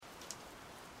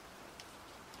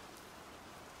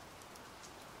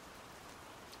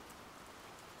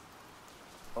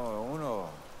Uno,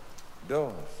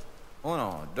 dos.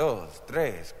 Uno, dos,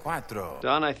 tres, cuatro.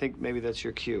 Don, I think maybe that's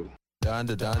your cue.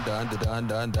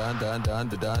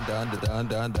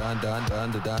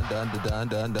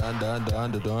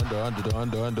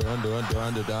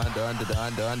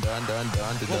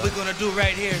 Well, we're gonna do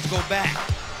right here is go back.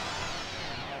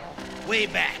 Way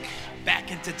back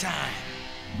into time.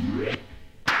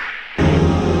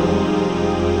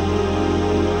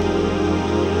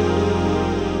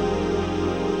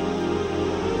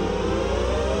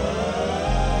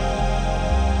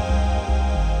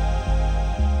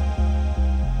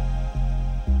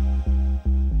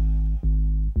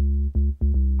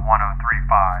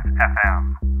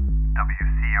 FM,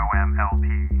 WCOM-LP,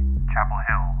 Chapel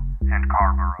Hill, and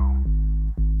Carrboro.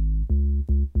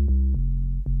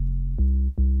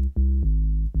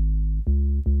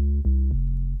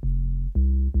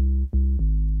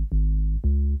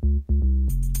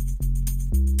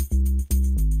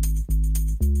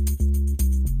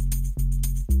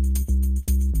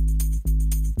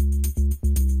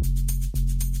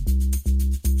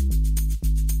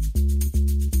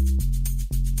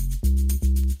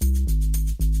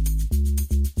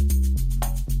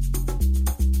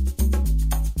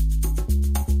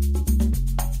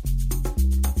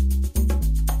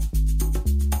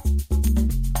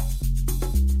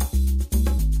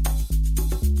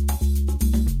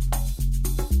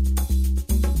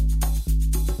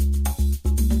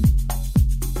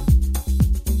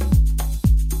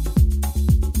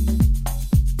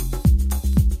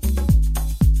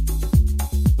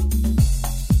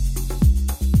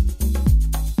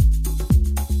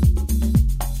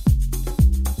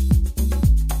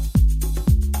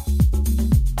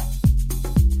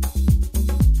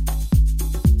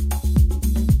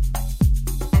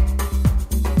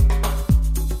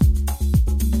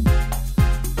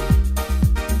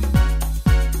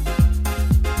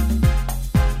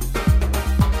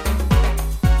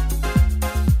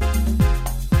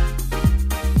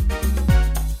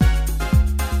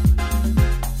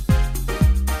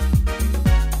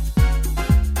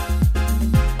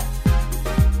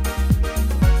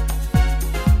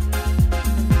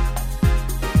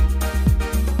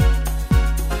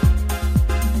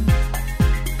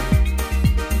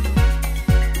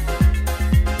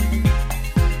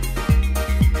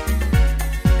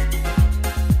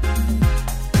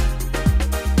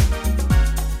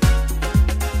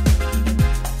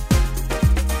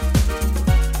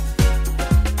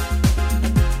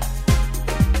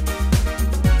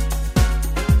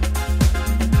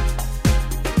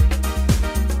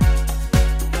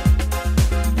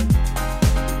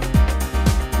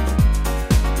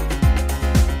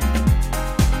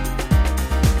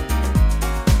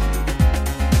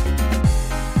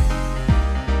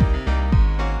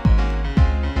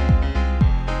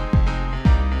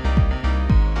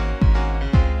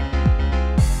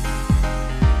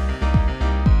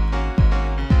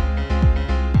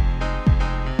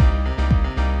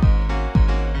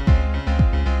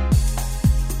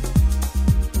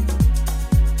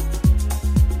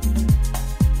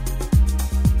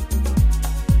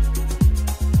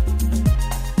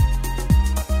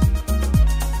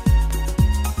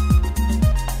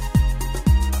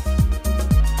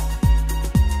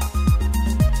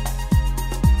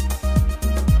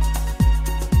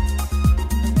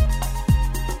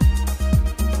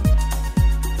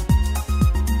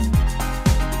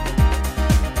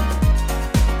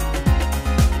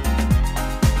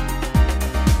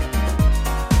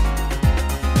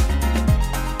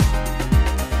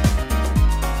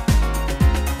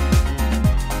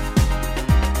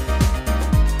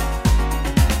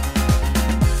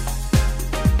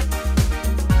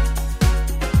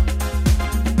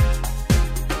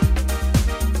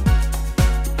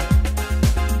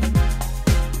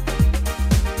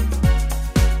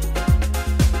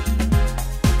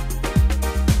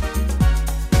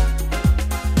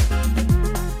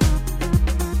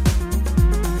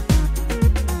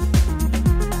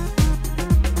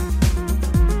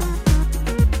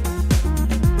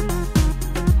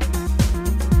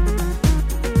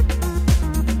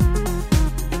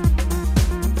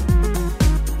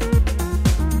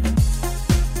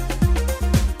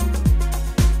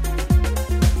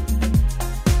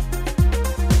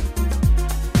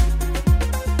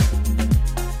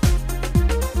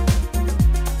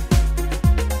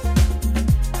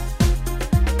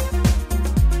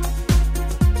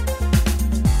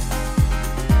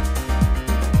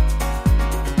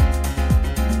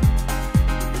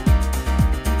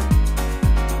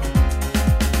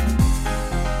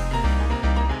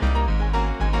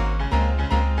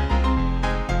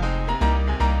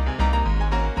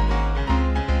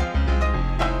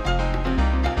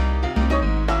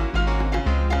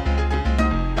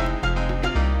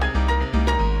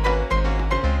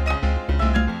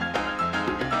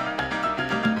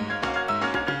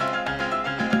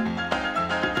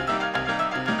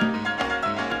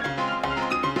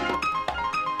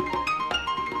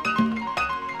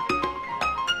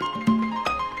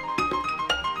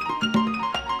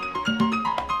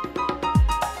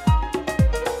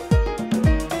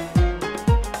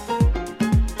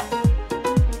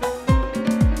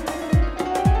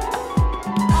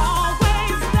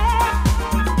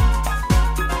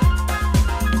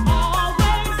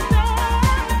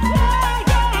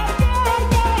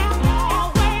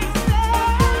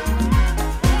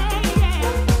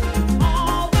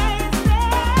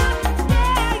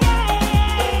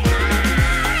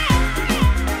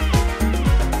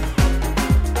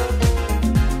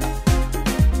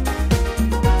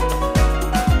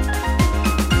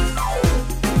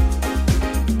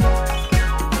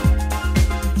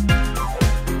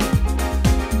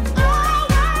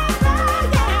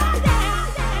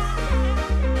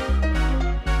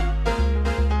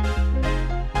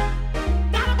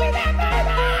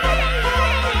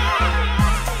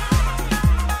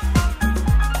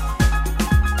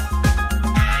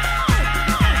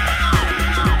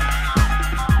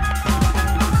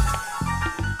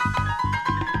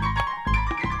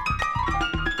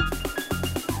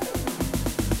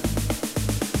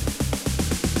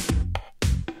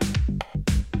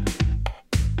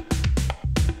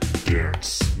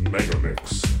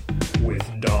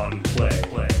 play.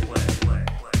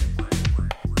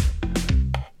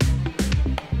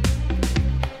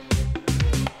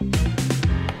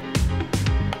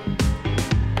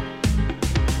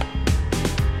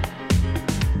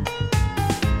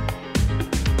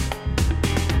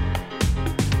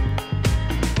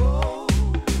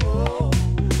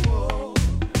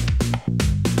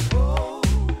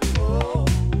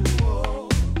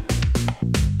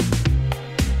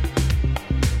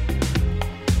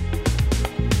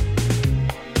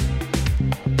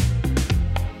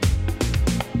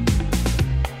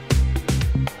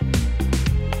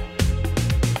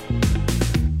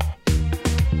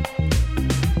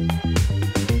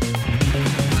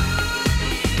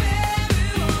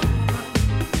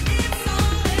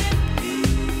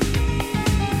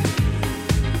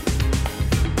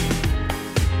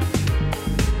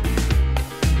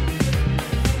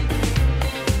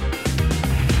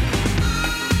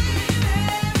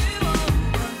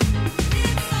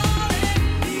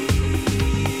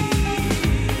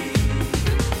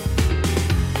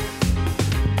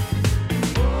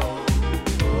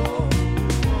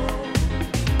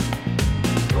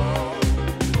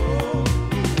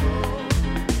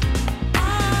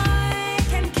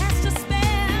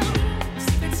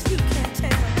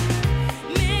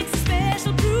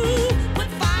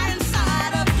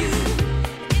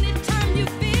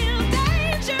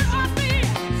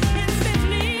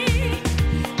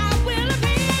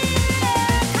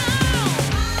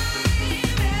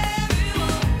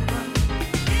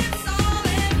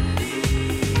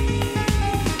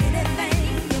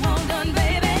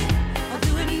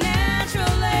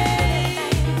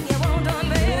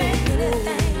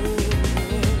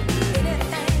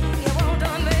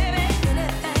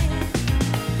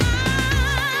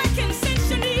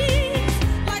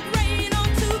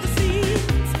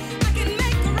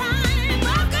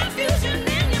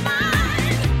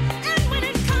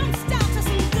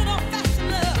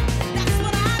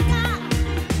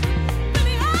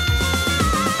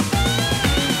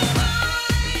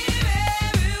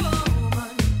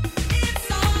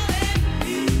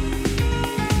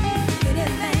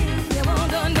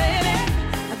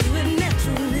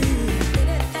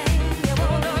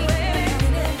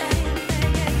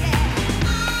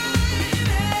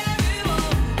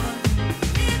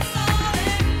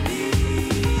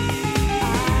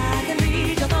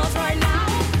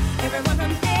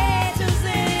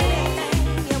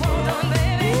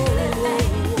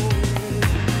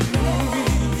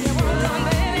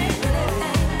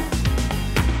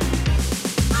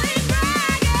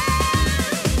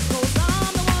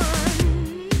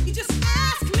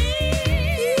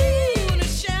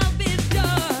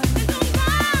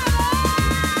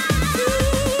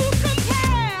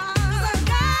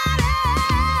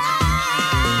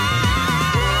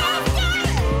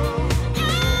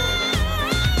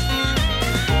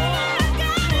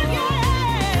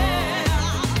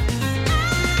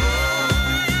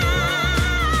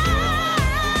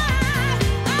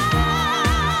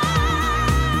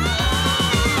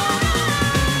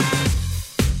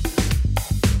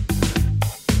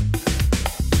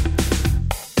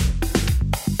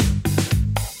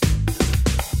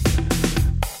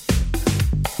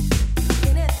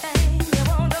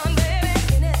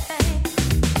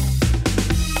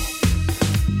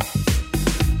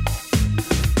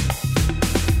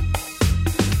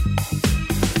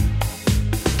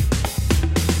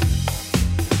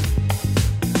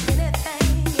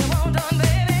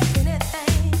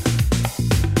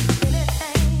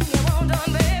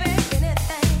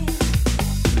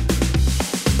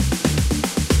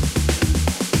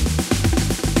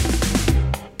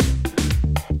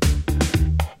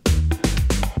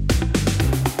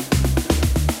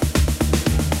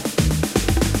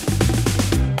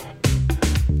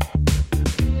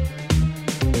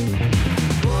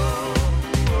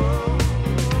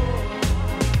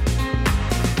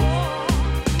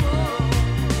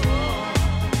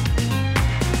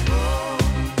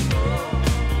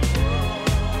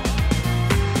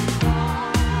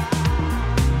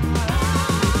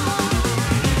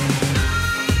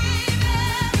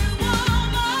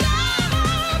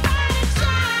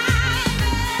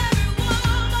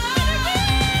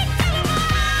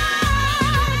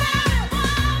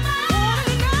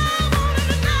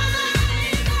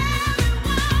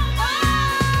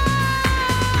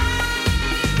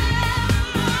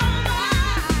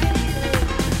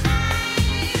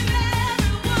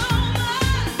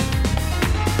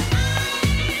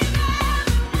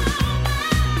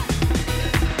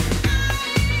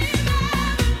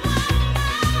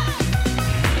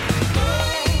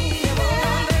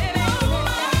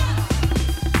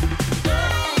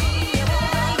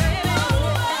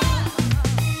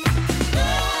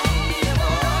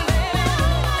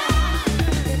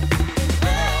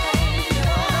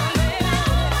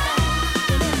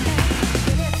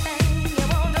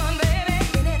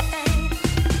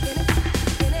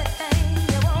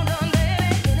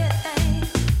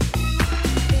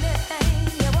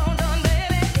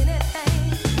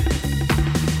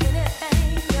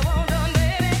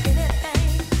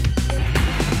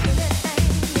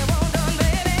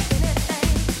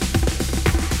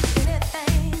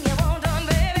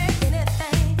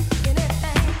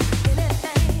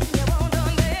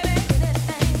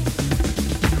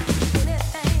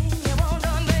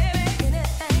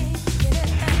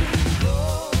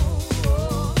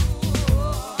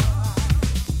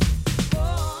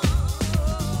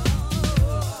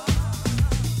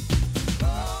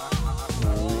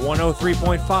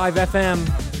 103.5 FM,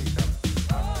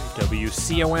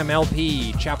 WCOM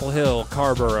LP, Chapel Hill,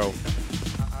 Carborough.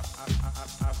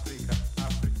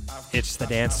 It's the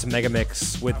Dance Mega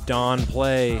Mix with Don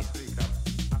Play.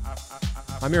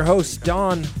 I'm your host,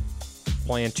 Don,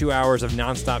 playing 2 hours of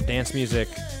non-stop dance music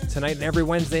tonight and every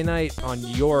Wednesday night on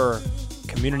your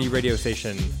community radio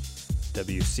station,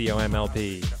 WCOM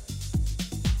LP.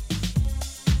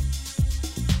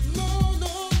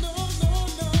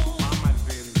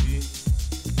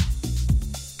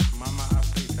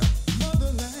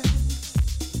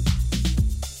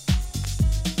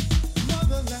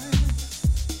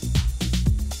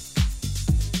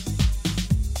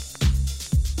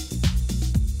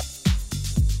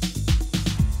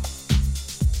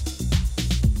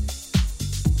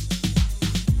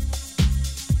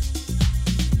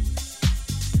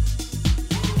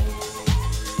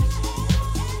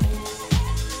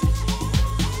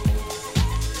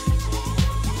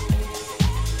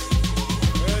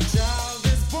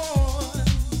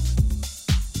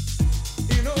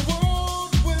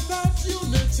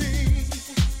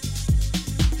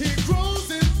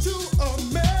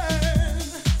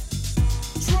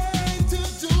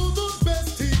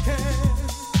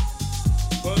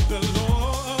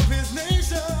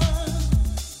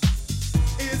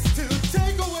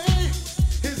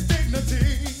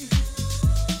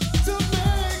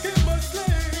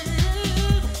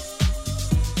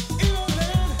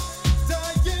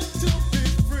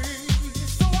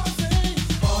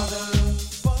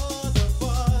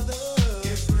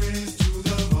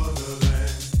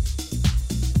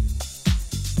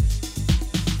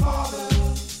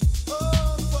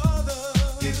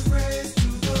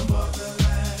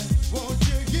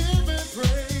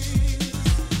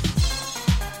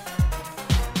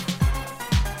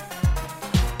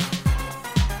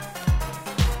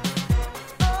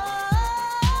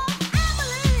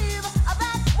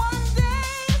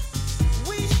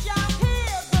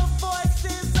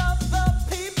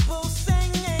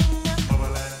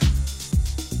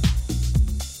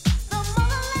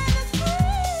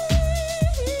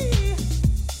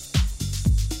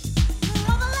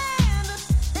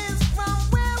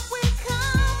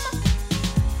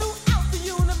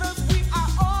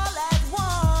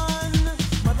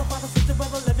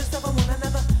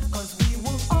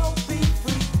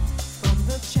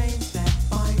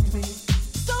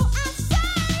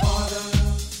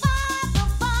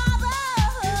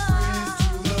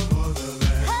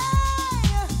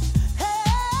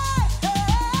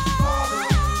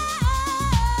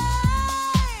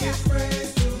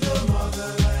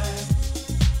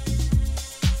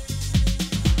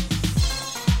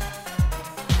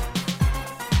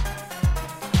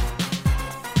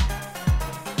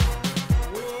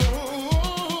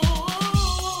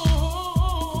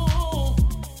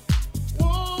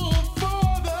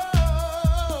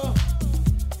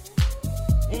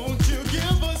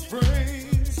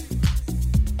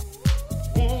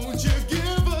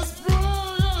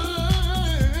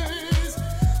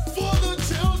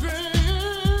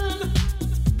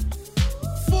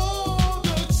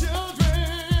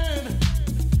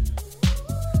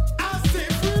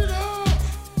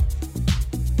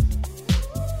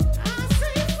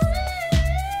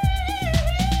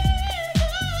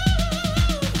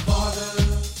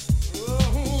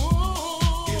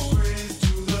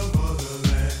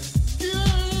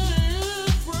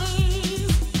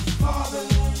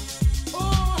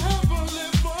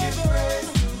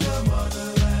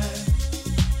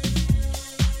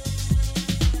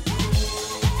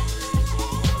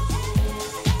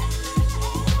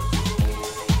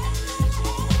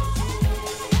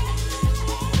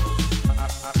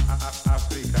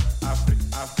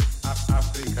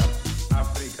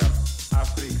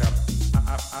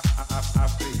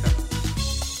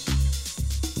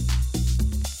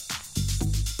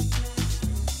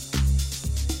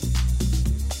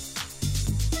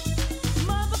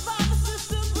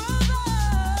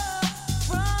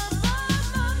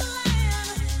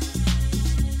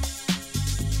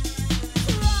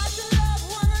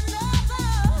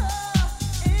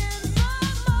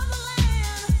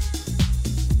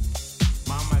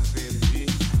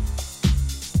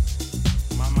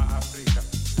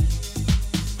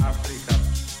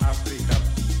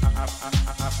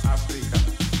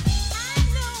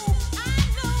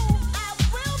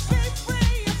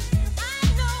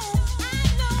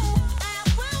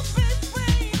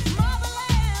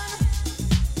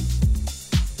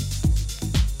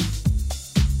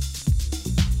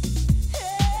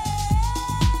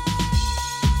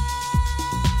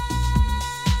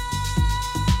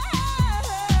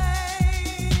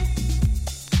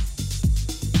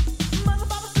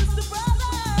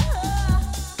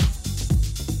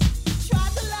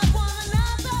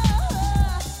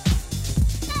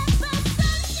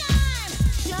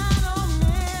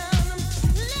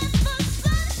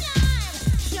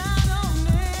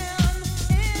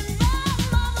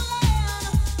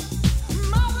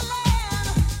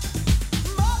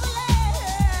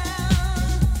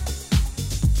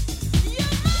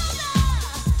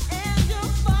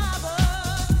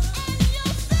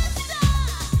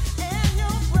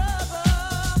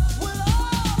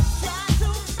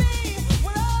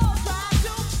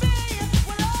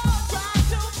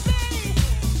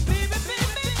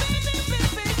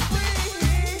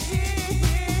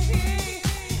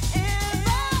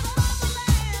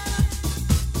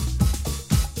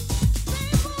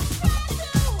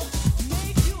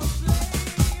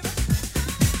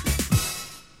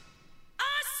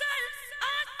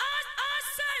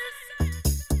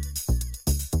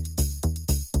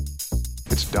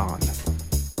 Don.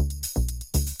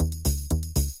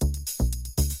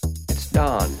 It's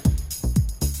Don,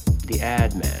 the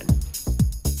ad man.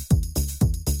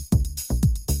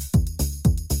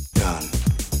 Don,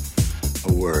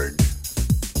 a word.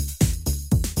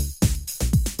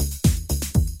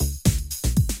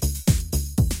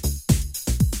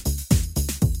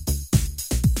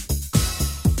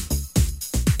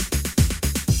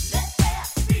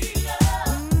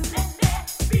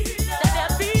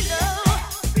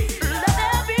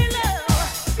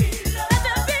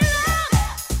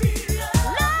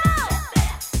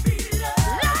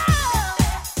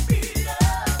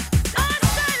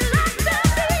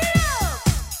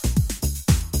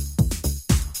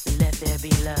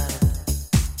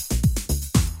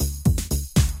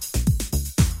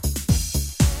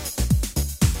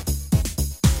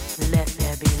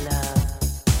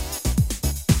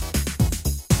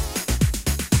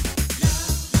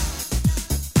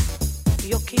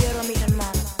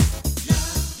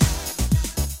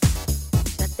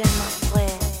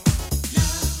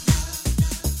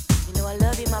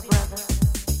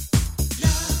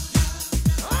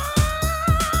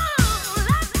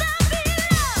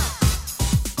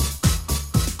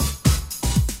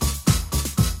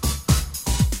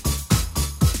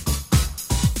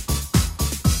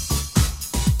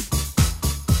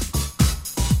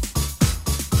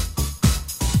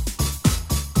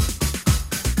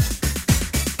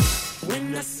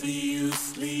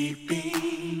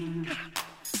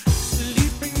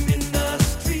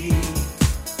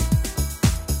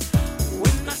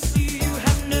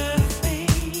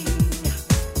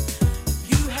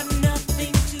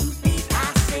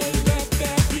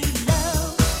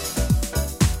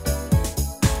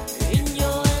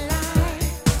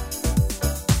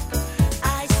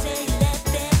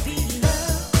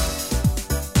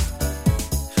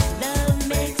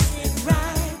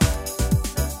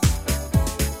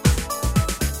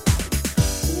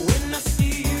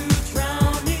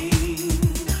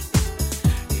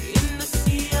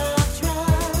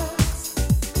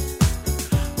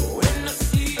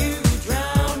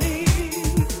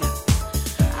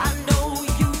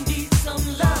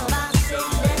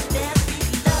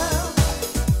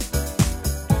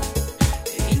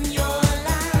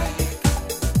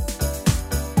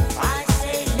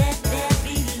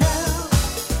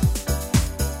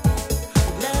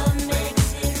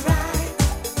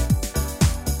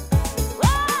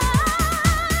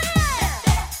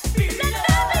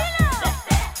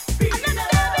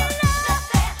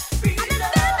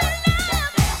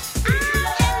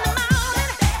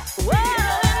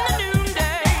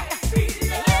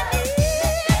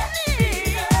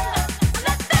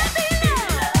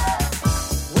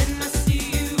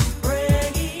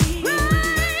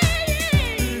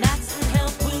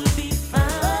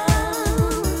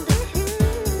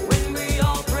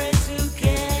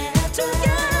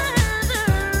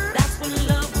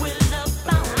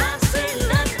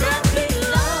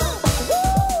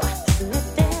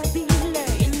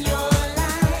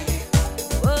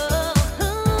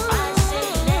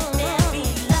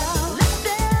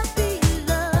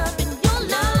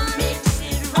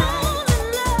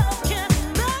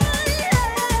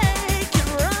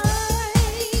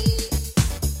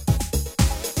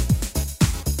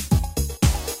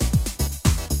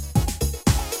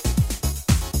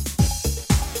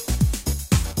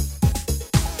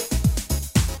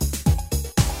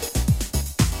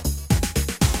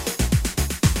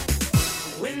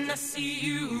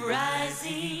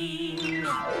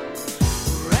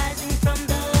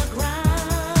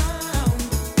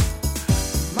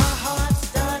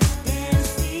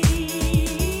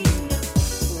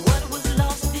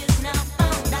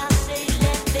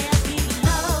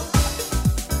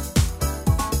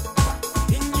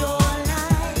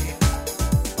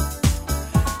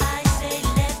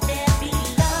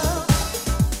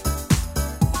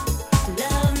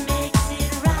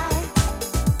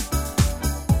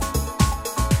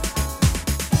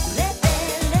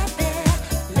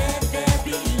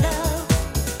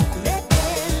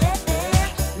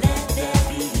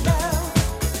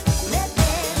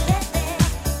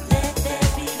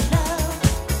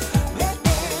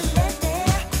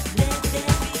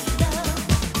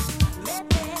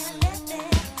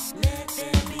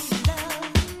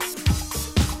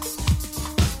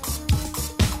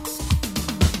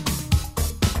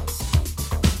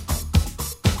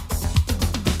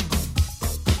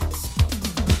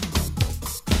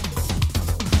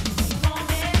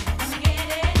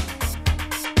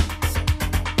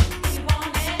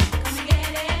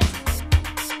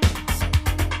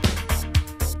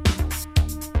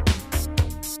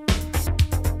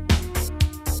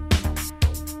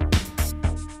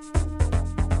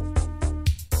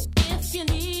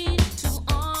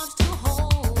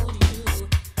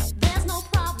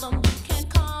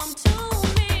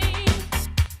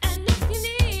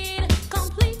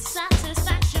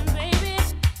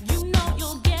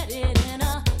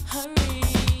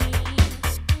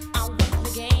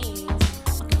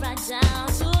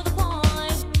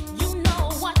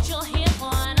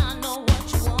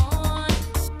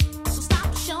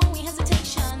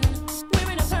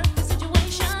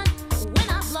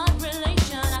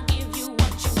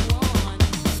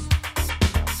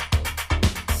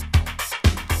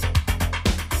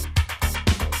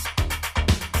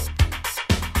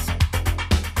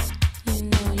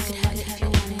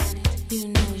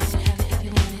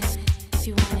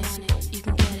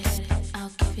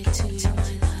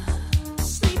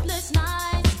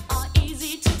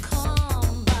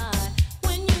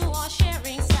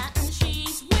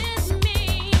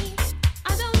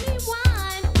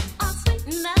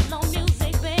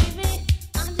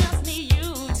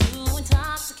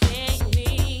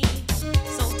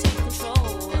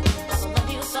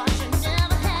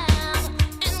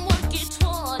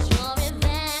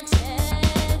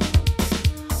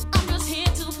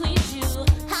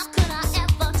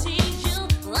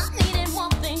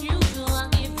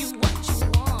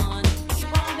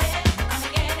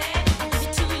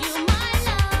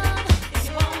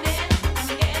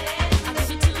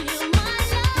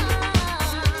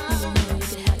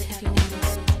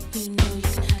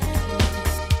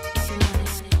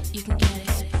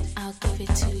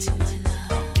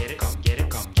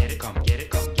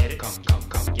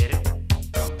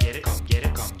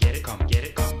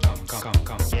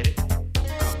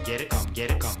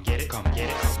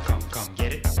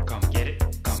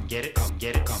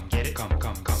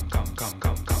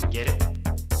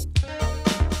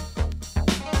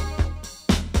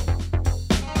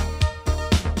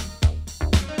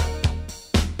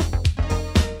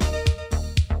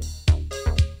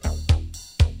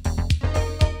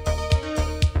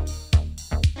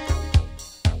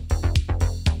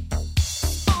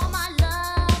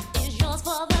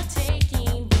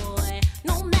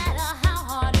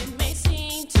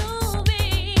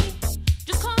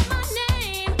 Just call my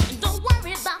name, don't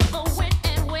worry about the when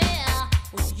and where.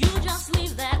 You just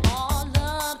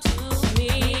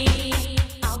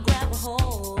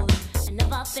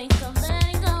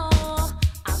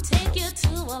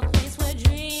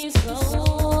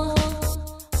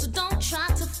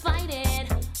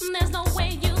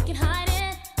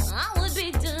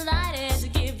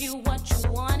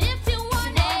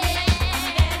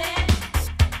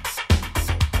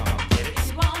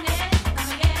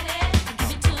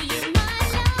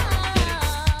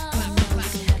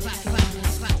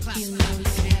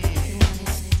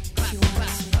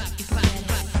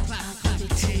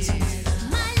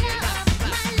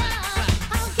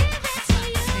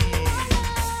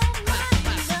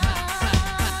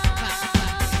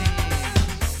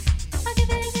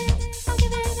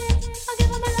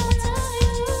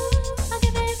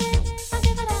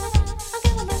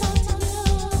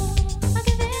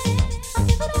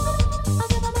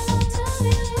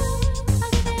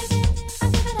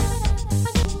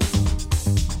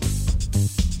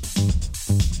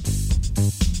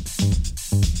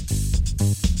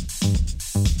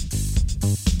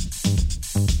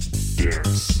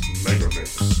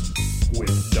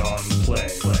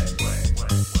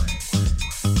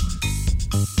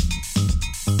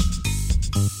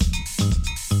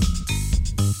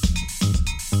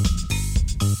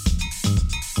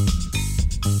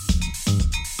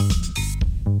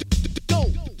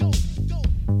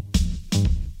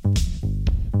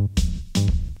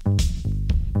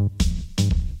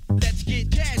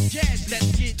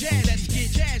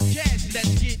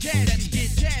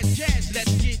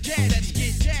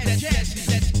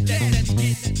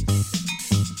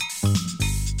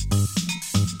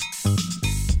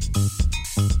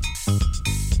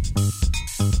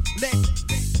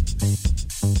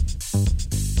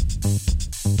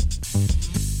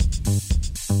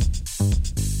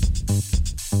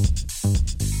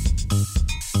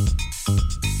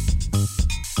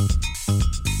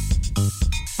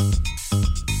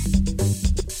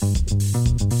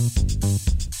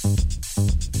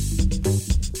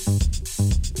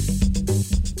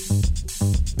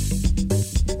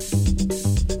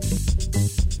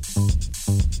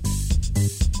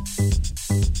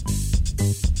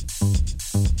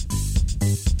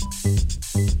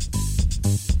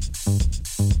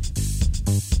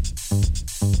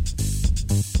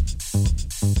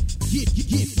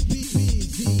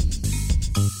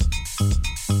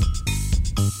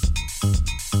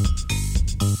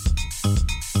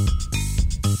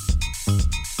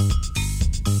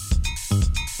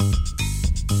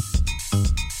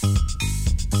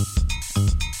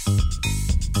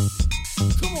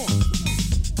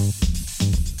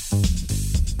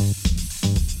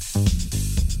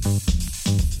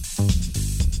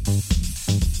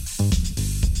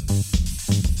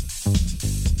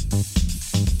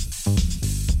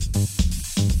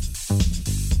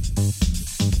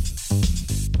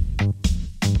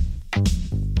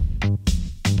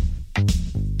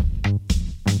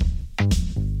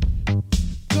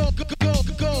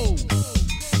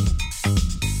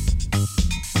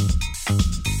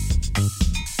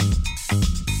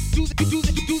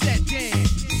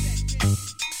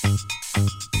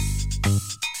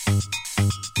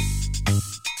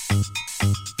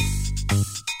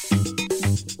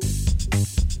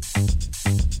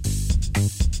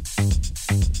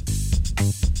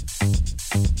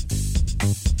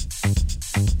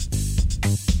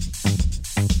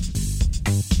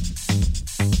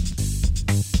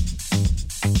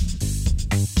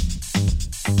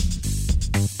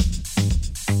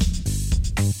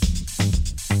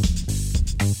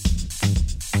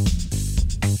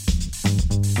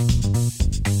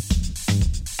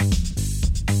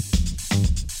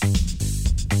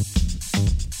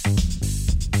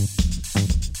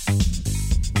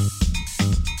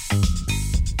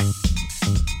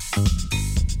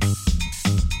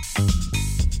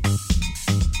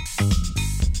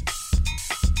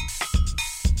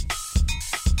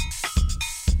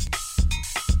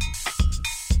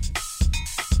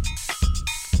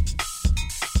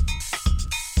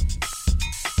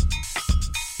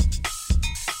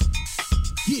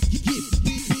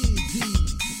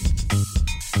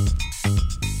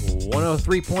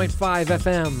 103.5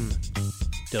 FM,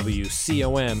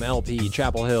 WCOM LP,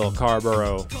 Chapel Hill,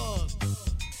 Carborough.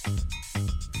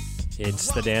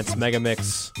 It's the Dance Mega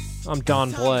Mix. I'm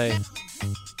Don Play.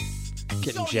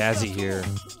 Getting jazzy here.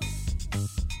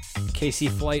 KC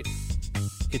Flight,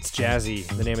 It's Jazzy,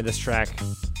 the name of this track.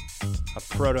 A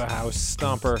proto house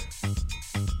stomper.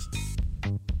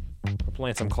 We're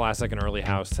playing some classic and early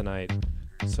house tonight.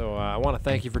 So I want to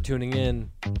thank you for tuning in.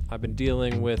 I've been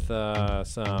dealing with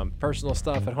some personal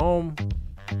stuff at home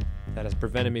that has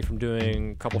prevented me from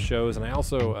doing a couple shows, and I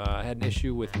also had an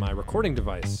issue with my recording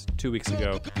device 2 weeks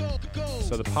ago.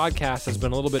 So the podcast has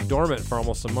been a little bit dormant for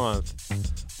almost a month,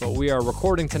 but we are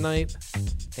recording tonight,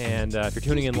 and if you're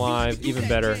tuning in live, even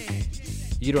better.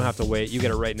 You don't have to wait. You get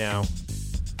it right now.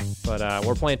 But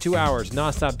we're playing 2 hours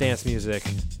non-stop dance music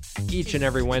each and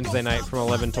every Wednesday night from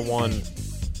 11 to 1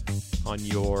 on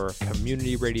your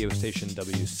community radio station,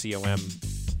 WCOM.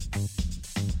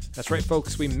 That's right,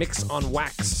 folks. We mix on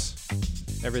wax.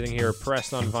 Everything here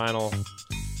pressed on vinyl,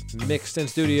 mixed in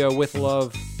studio with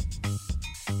love.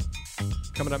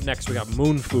 Coming up next, we got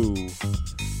Moonfu.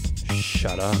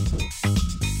 Shut up.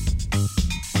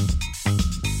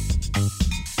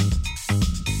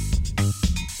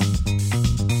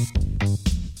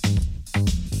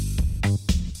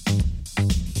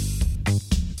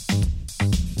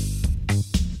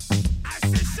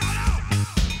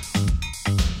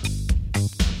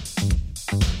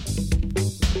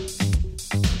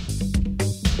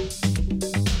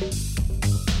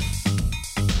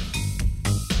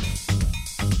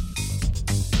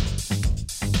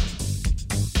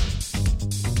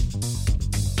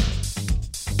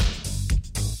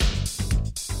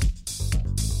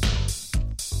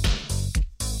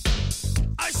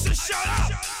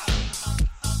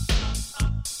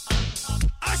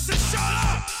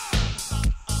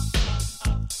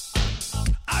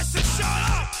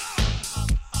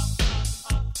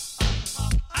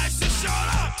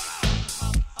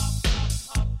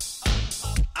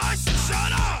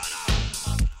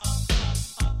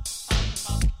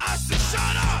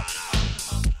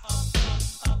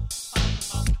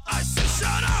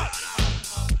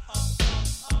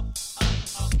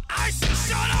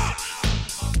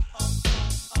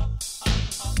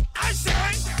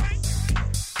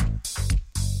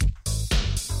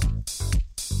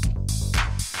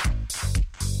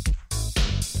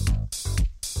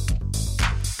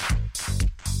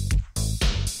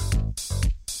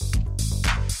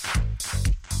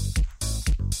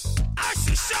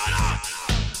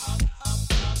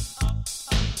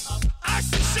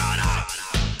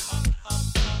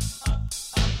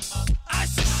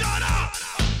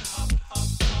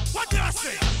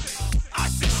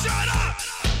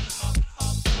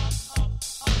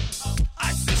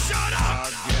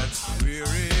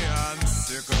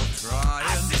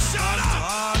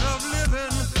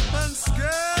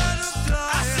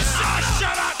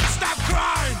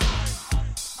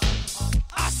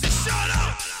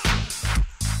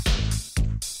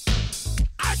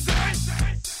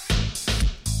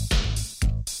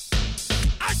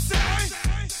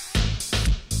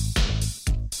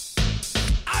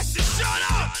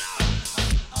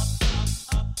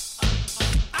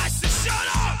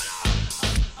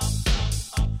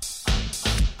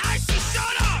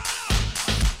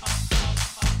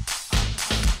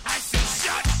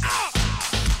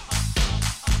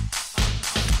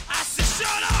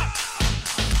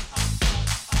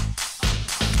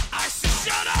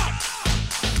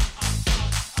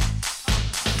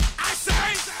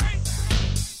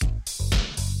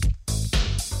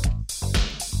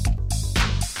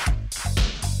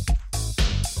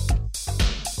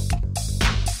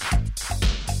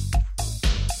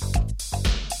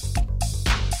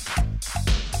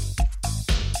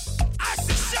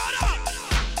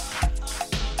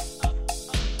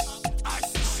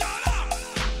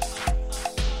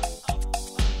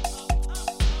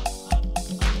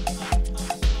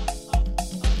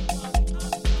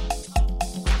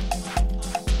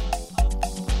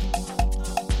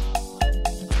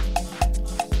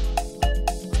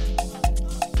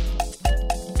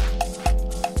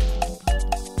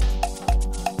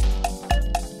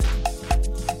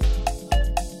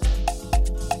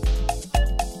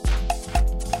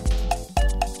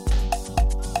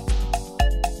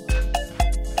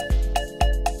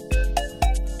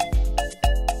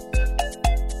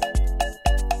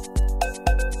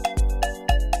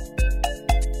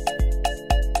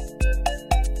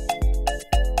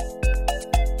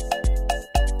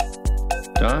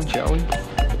 Don, shall we?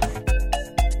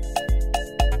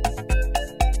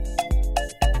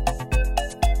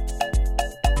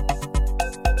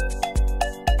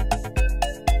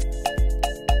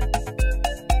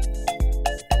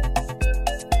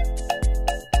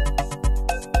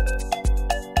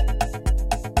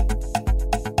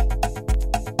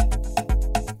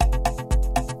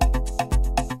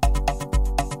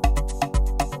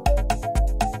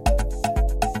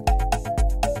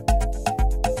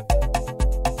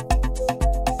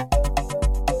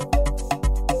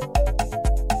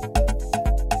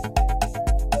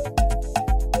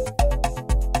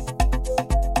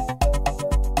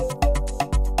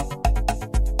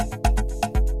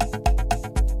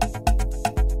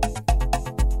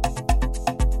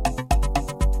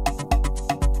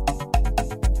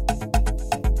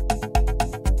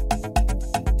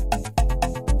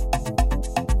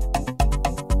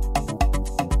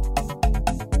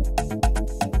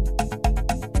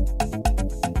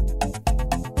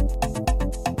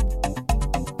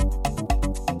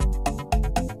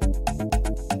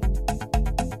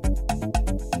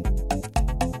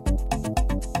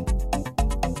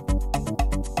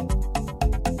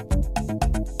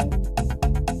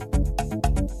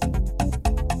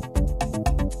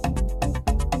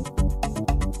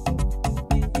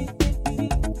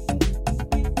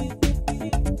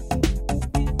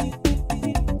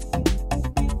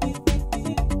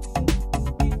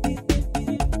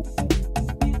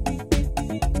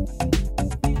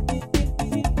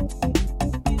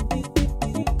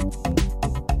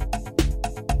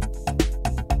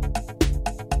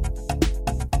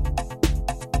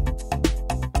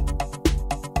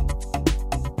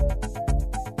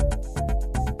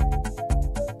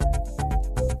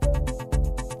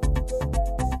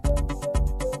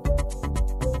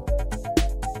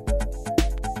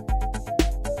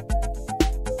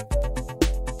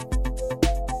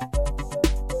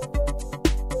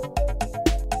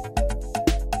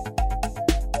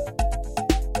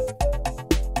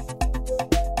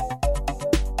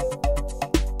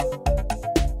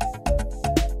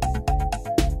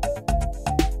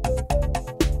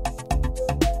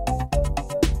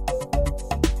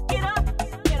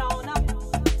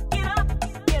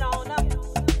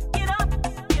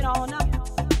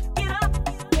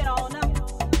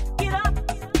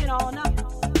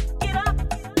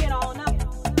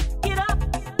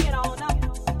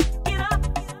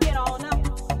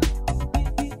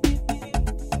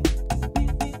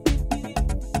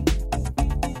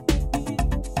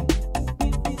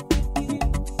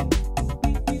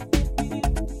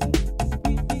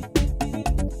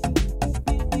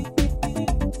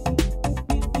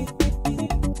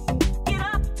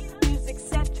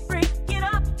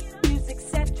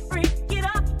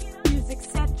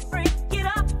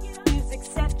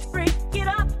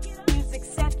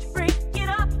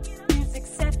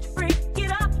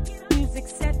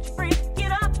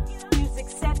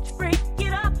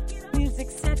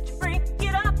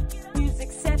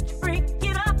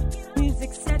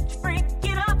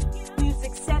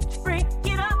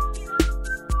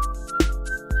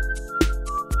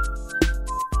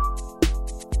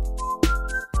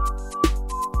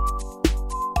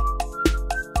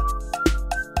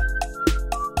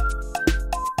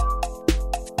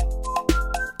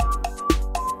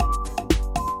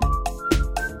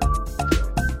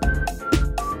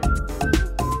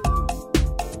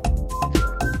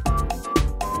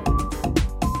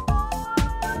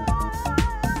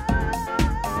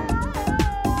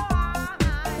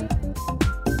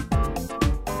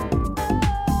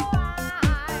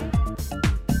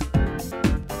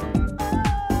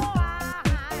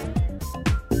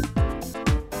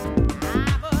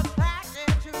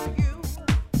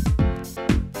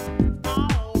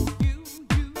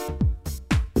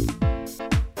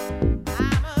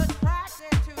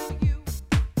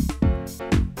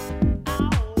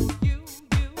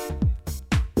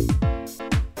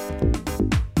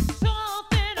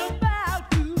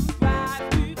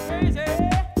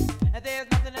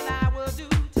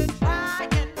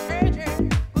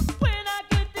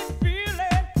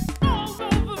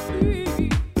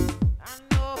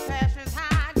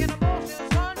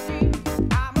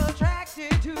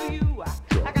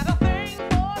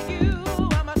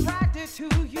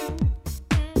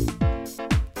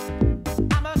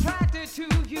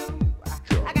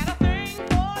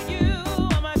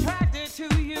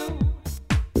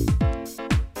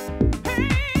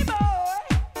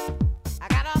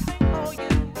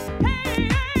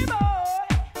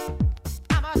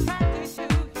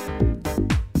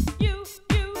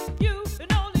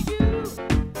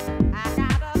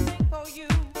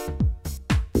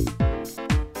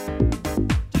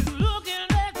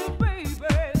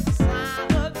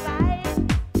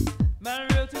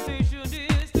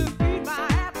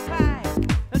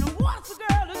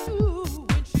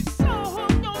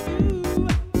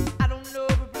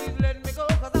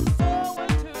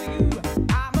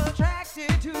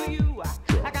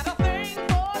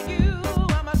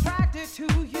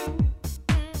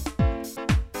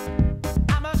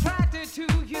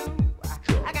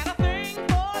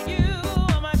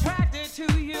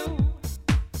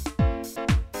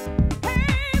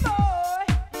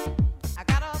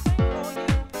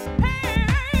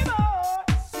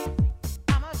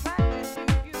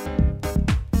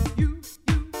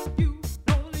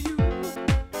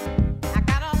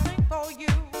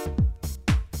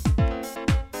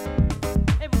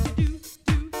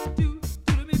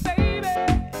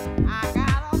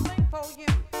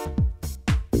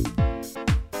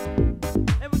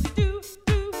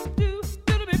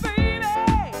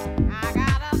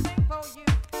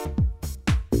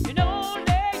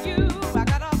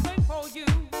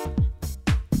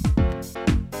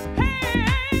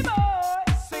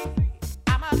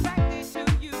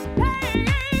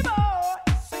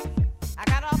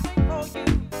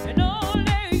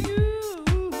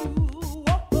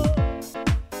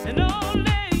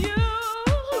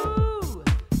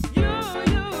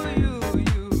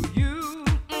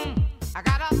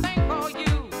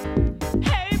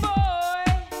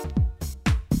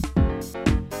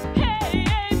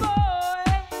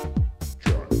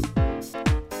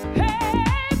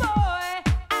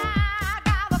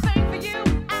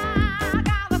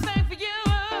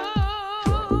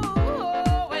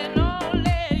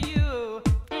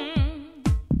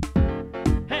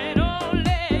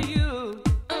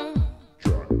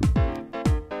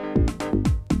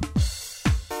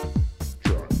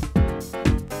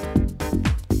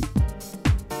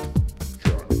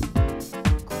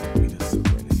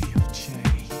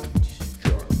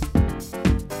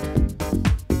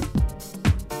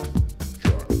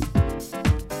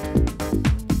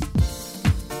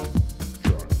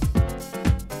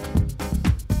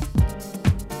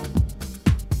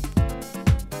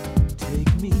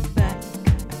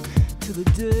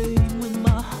 the day when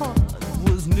my heart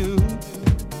was new.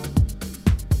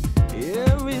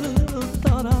 Every little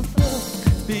thought I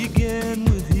felt began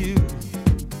with you.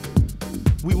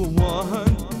 We were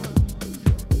one.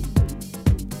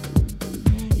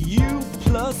 You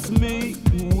plus me,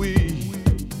 we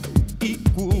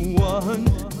equal one.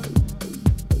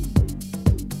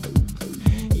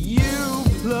 You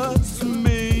plus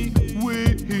me, we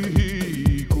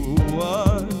equal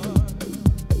one.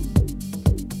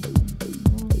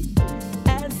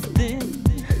 As then,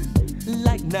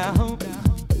 like now.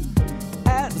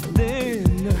 As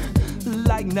then,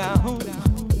 like now.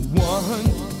 One.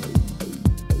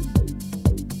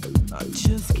 I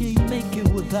just can't make it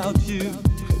without you.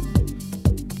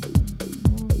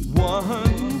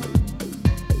 One.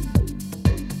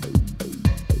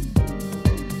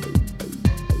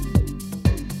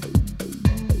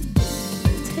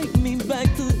 Take me back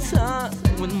to the time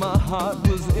when my heart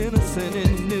was innocent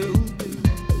and new.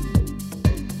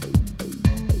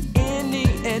 Any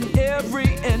and every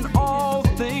and all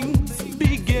things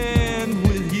began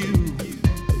with you.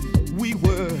 We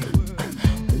were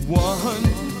one.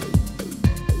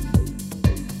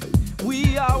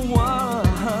 We are one.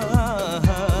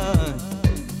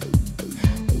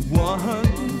 One.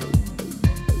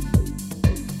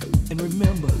 And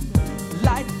remember,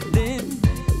 like then,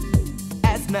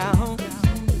 as now,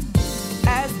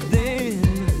 as then,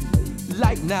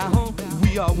 like now,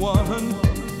 we are one.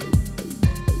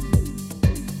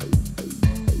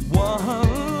 One.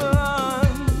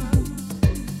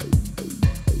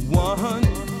 One.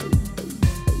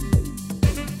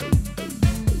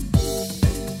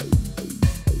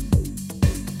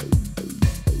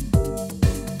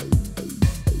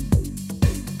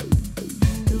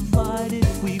 Divided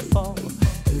we fall,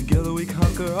 together we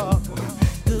conquer all.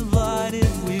 Divided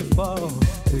we fall,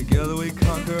 together we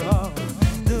conquer all.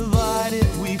 Divided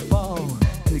we fall,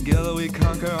 together we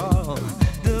conquer all.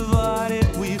 Divided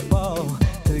we fall,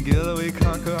 together we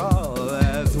conquer all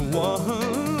as one.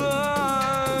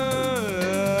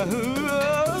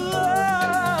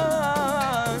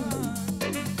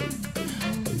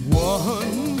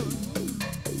 One.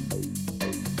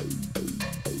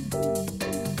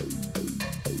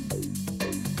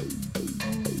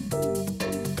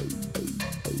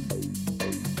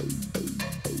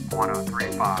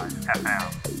 FM,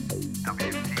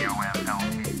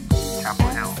 WCOM-LP, Chapel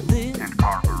Hill and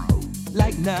Carrboro.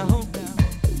 Like now,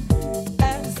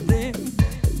 as then,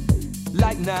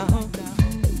 like now,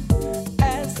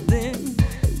 as then,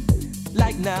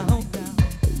 like now,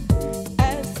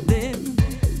 as then,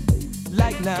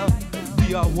 like now,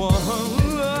 we are one.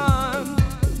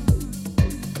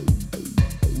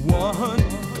 One.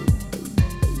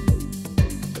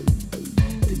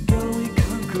 Together we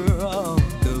conquer all.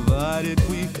 Divided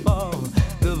we fall,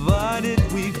 divided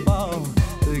we fall,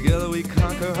 together we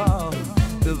conquer all.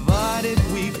 Divided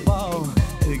we fall,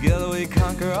 together we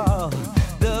conquer all.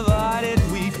 Divided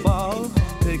we fall,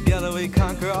 together we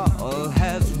conquer all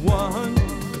as one.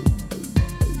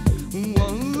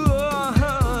 One.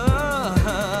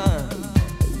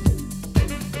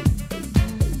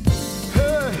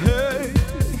 Hey, hey.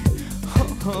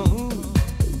 Oh,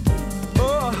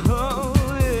 oh, oh,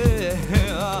 yeah.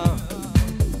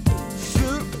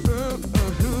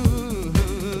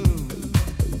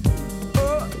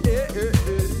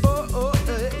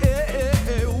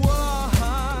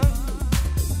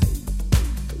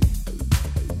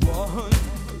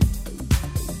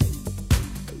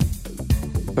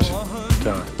 Listen,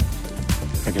 Don,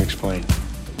 I can explain.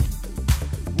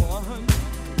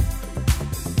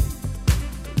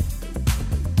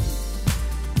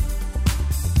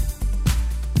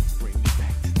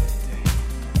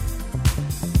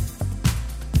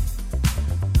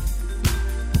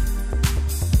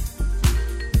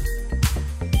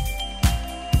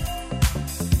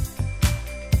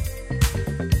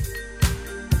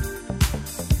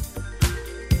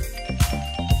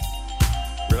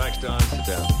 Relax, Don. Sit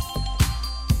down.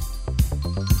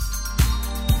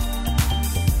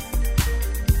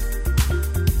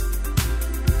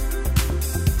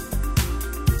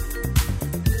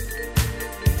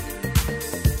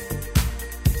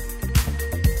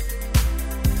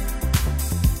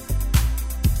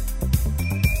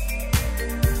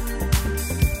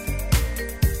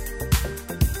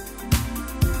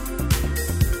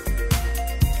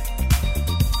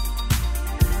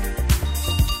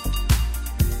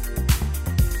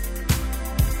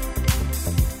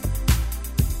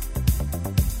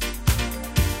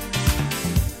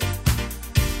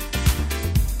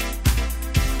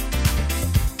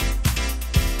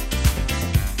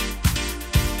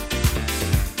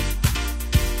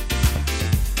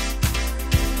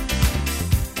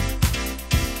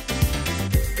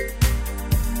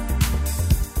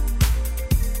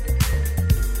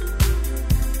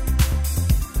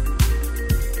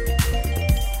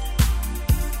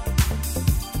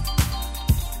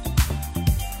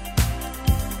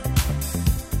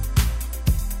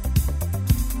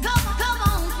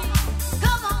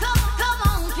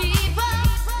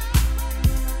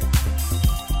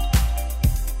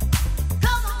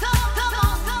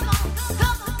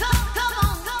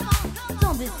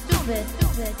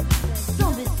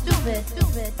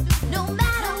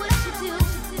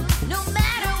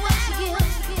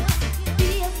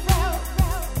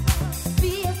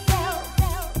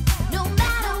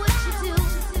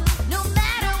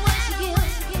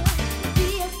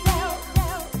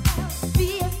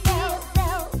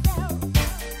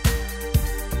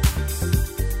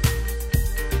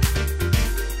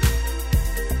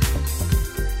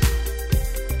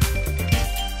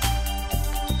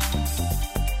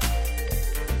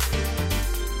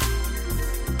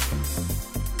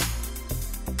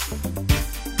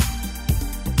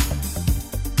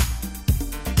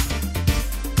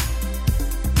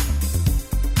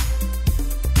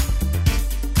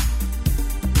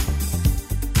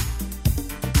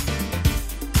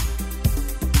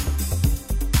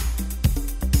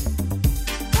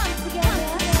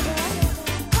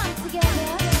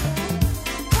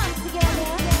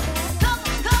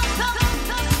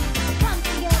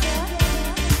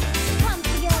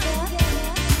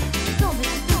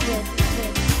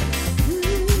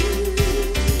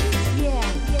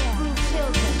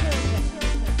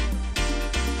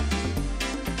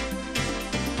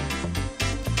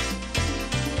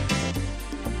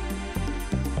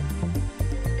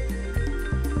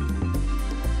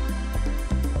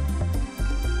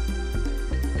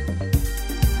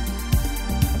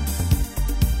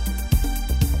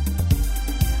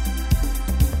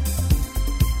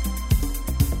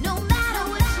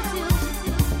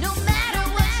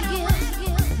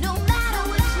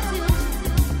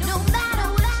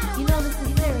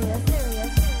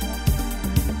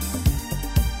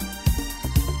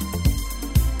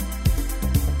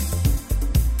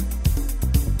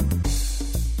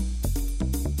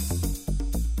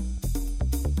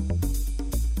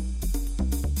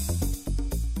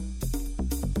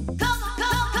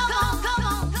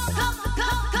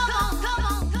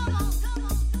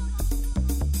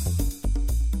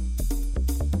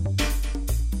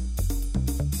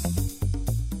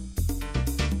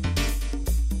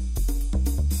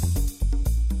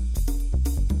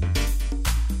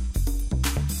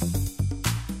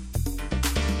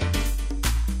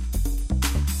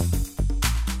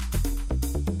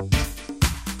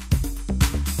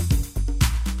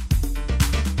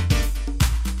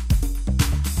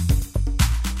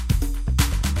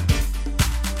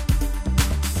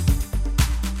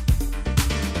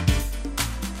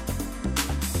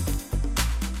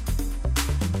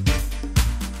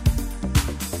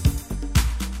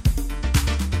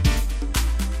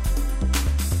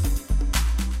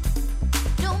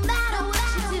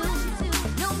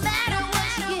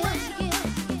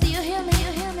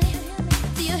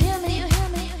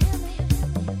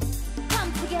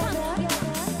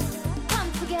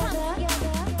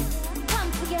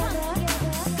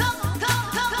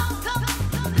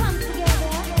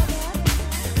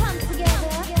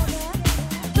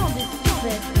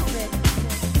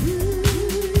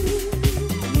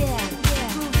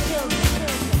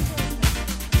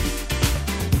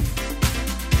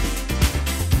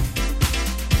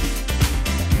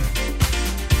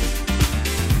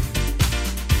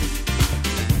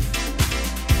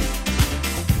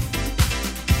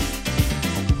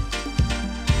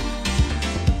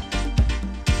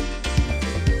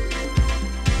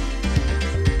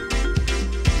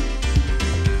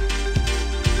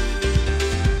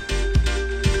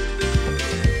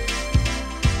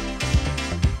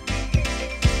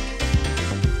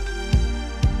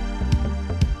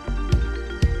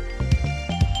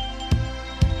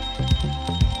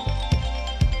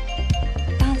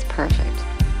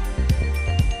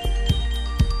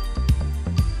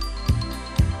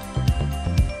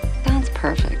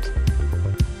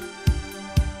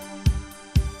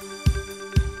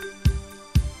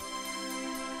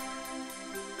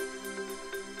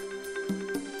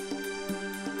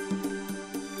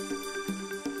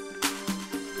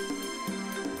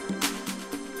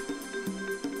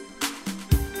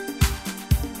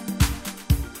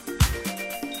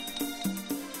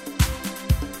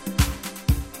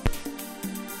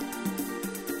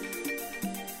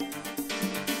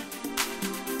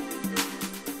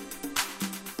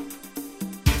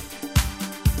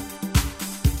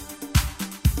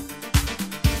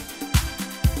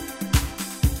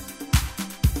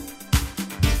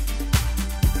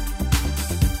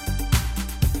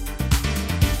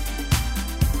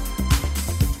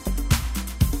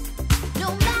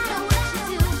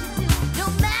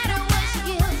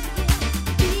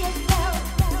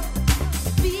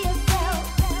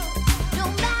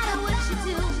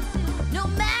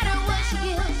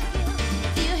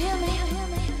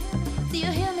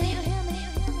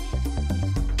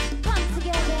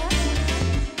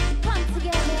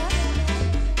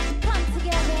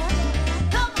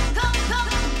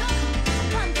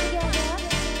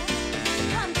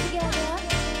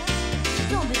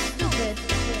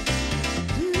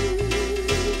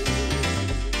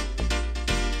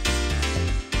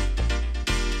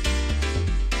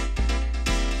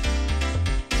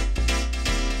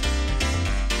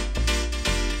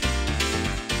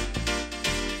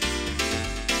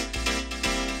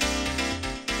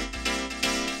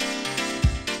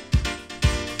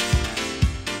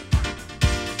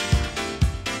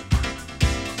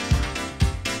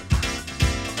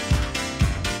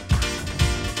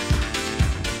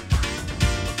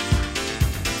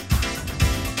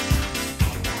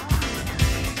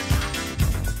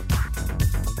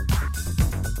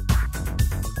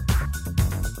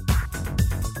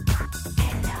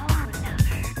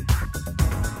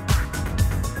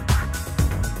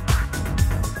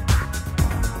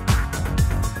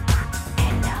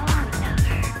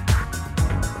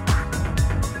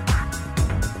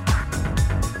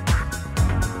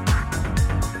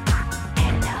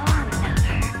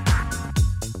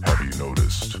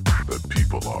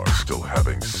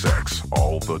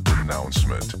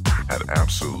 announcement had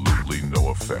absolutely no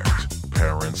effect.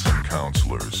 Parents and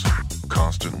counselors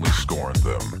constantly scorn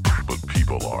them, but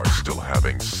people are still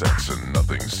having sex and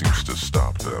nothing seems to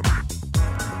stop them.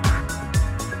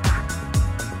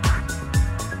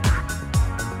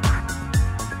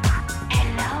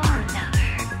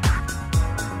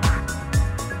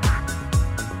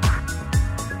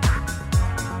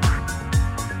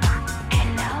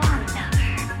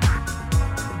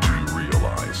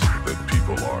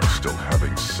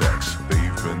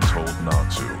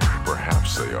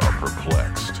 They are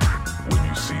perplexed. When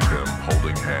you see them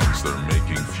holding hands, they're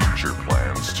making future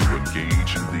plans to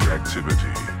engage in the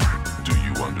activity. Do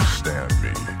you understand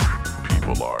me?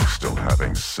 People are still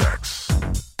having sex.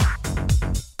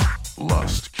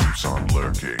 Lust keeps on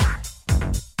lurking.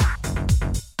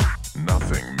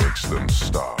 Nothing makes them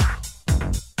stop.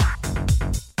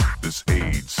 This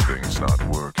AIDS thing's not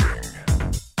working.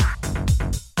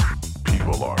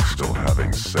 People are still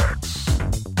having sex.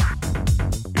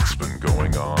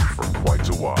 Going on for quite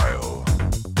a while.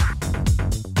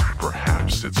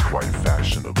 Perhaps it's quite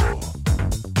fashionable.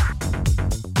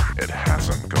 It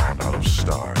hasn't gone out of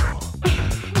style.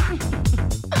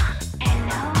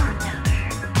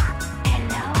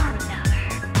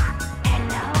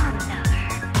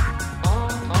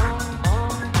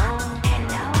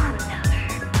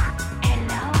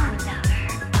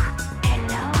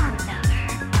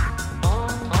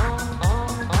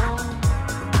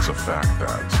 It's a fact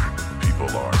that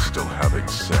people are still having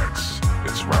sex.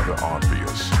 It's rather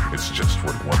obvious. It's just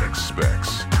what one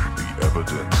expects. The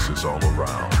evidence is all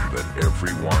around that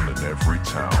everyone in every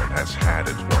town has had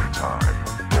it one time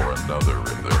or another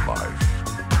in their life.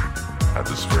 At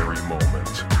this very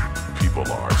moment, people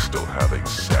are still having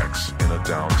sex in a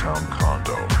downtown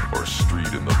condo or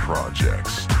street in the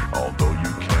projects. Although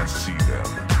you can't see them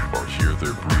or hear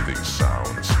their breathing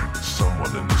sounds,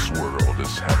 someone in this world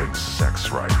is having sex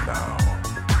right now.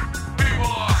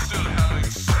 People are still having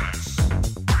sex.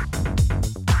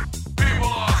 People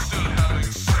are still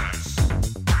having sex.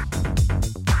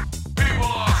 People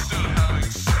are still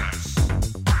having sex.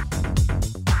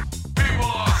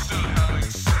 People are still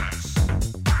having sex.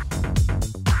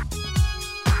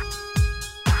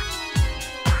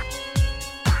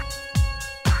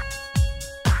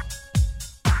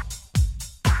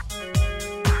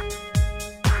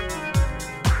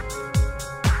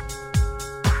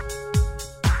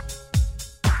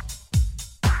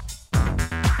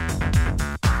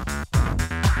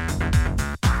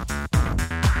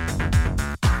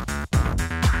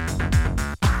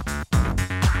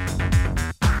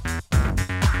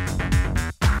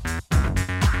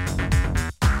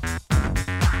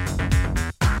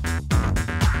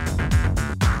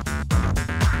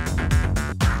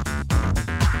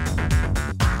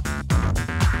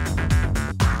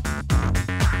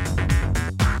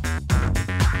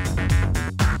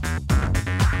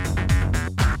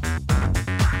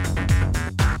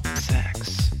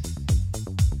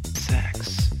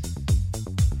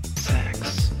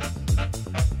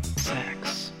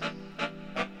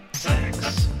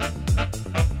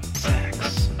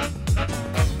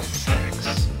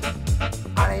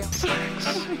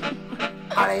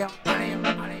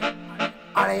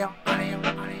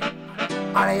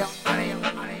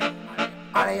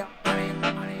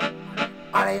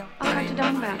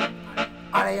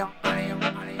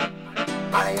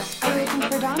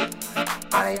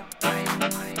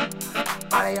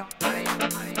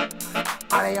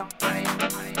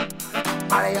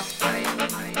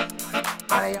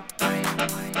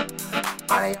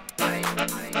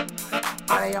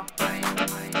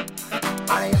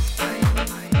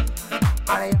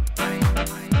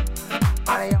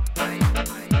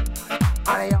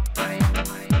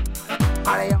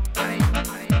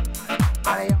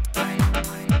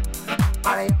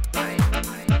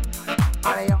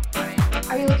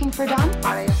 Are you looking for Don?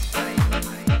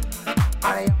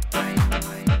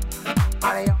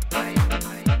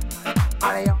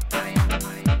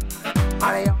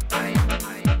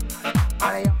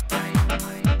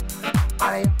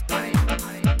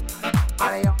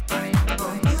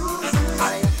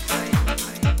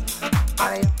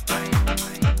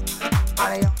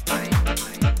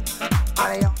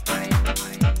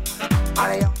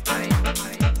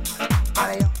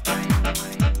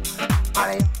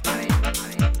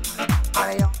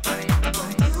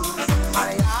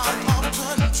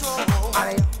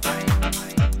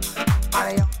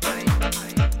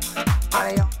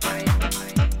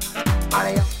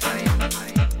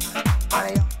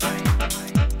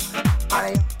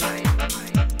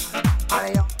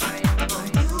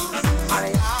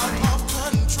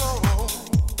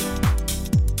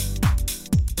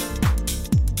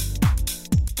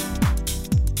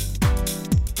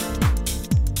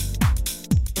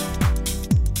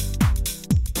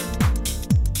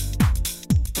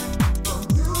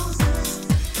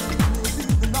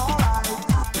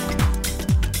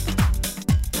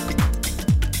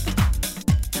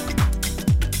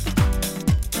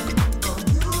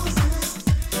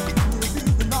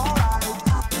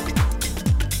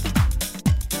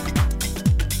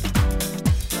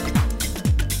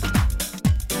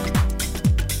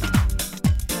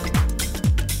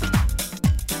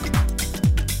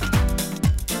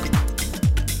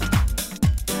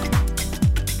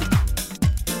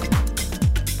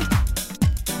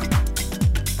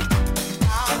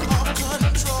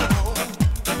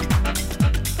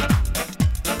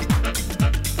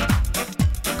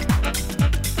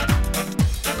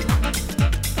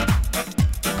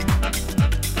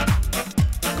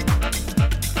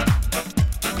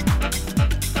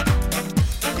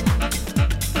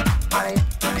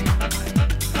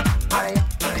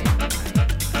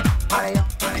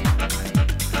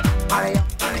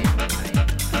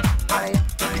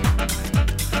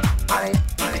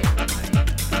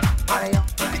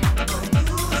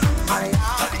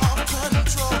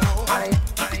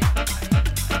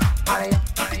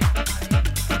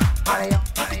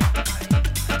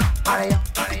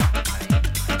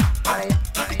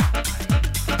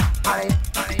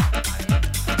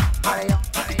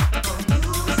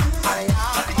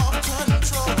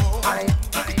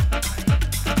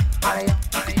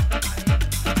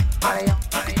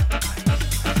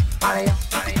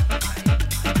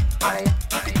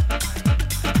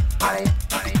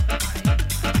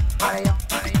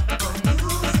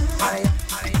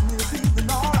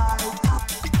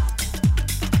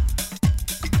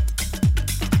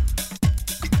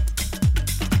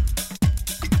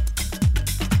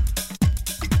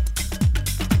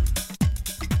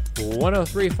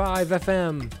 103.5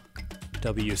 FM,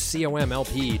 WCOM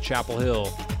LP, Chapel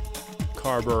Hill,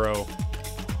 Carborough.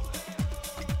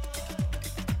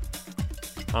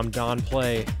 I'm Don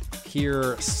Play,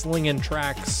 here slinging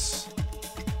tracks,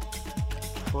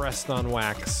 pressed on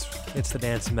wax. It's the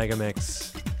Dance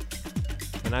Megamix.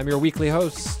 And I'm your weekly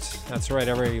host. That's right,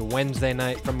 every Wednesday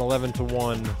night from 11 to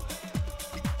 1.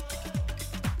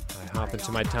 I hop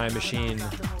into my time machine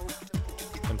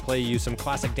and play you some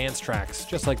classic dance tracks,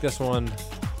 just like this one,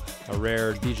 a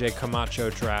rare DJ Camacho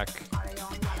track,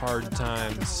 Hard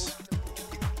Times.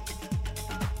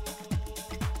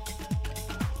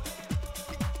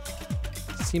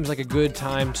 Seems like a good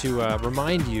time to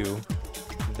remind you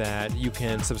that you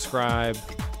can subscribe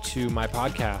to my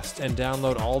podcast and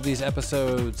download all these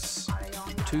episodes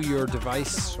to your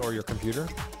device or your computer.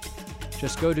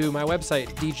 Just go to my website,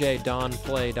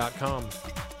 djdonplay.com,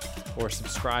 or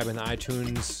subscribe in the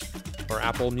iTunes or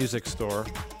Apple Music Store.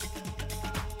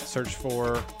 Search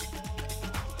for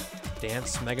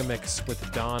Dance Megamix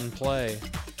with Don Play,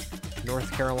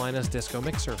 North Carolina's disco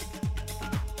mixer.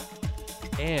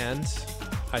 And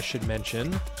I should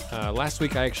mention, last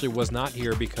week I actually was not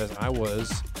here because I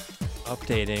was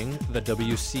updating the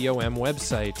WCOM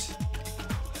website.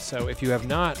 So if you have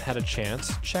not had a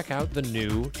chance, check out the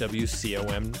new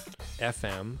WCOMFM.org.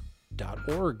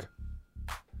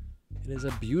 It is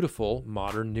a beautiful,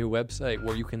 modern new website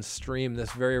where you can stream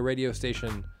this very radio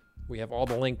station. We have all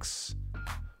the links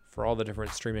for all the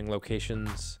different streaming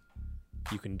locations.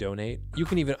 You can donate. You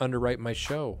can even underwrite my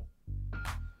show.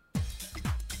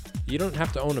 You don't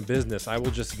have to own a business. I will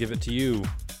just give it to you,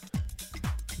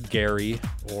 Gary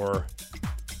or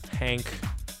Hank,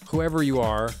 whoever you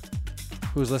are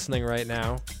who's listening right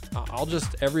now. I'll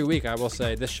just, every week I will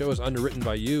say, this show is underwritten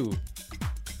by you,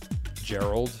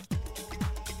 Gerald,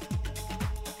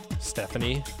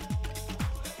 Stephanie.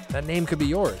 That name could be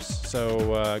yours.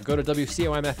 So go to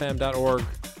WCOMFM.org,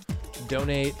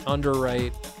 donate,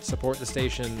 underwrite, support the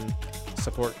station,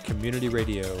 support community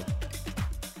radio.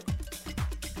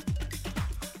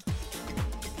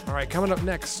 All right, coming up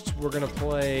next, we're going to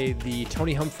play the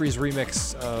Tony Humphries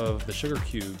remix of the Sugar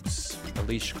Cubes, A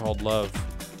Leash Called Love.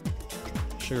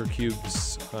 Sugar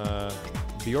Cubes,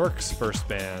 Bjork's first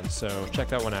band, so check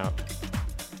that one out.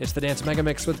 It's the Dance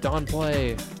Megamix with Don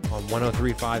Play on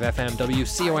 103.5 FM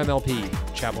WCOMLP,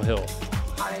 Chapel Hill,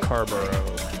 Carborough.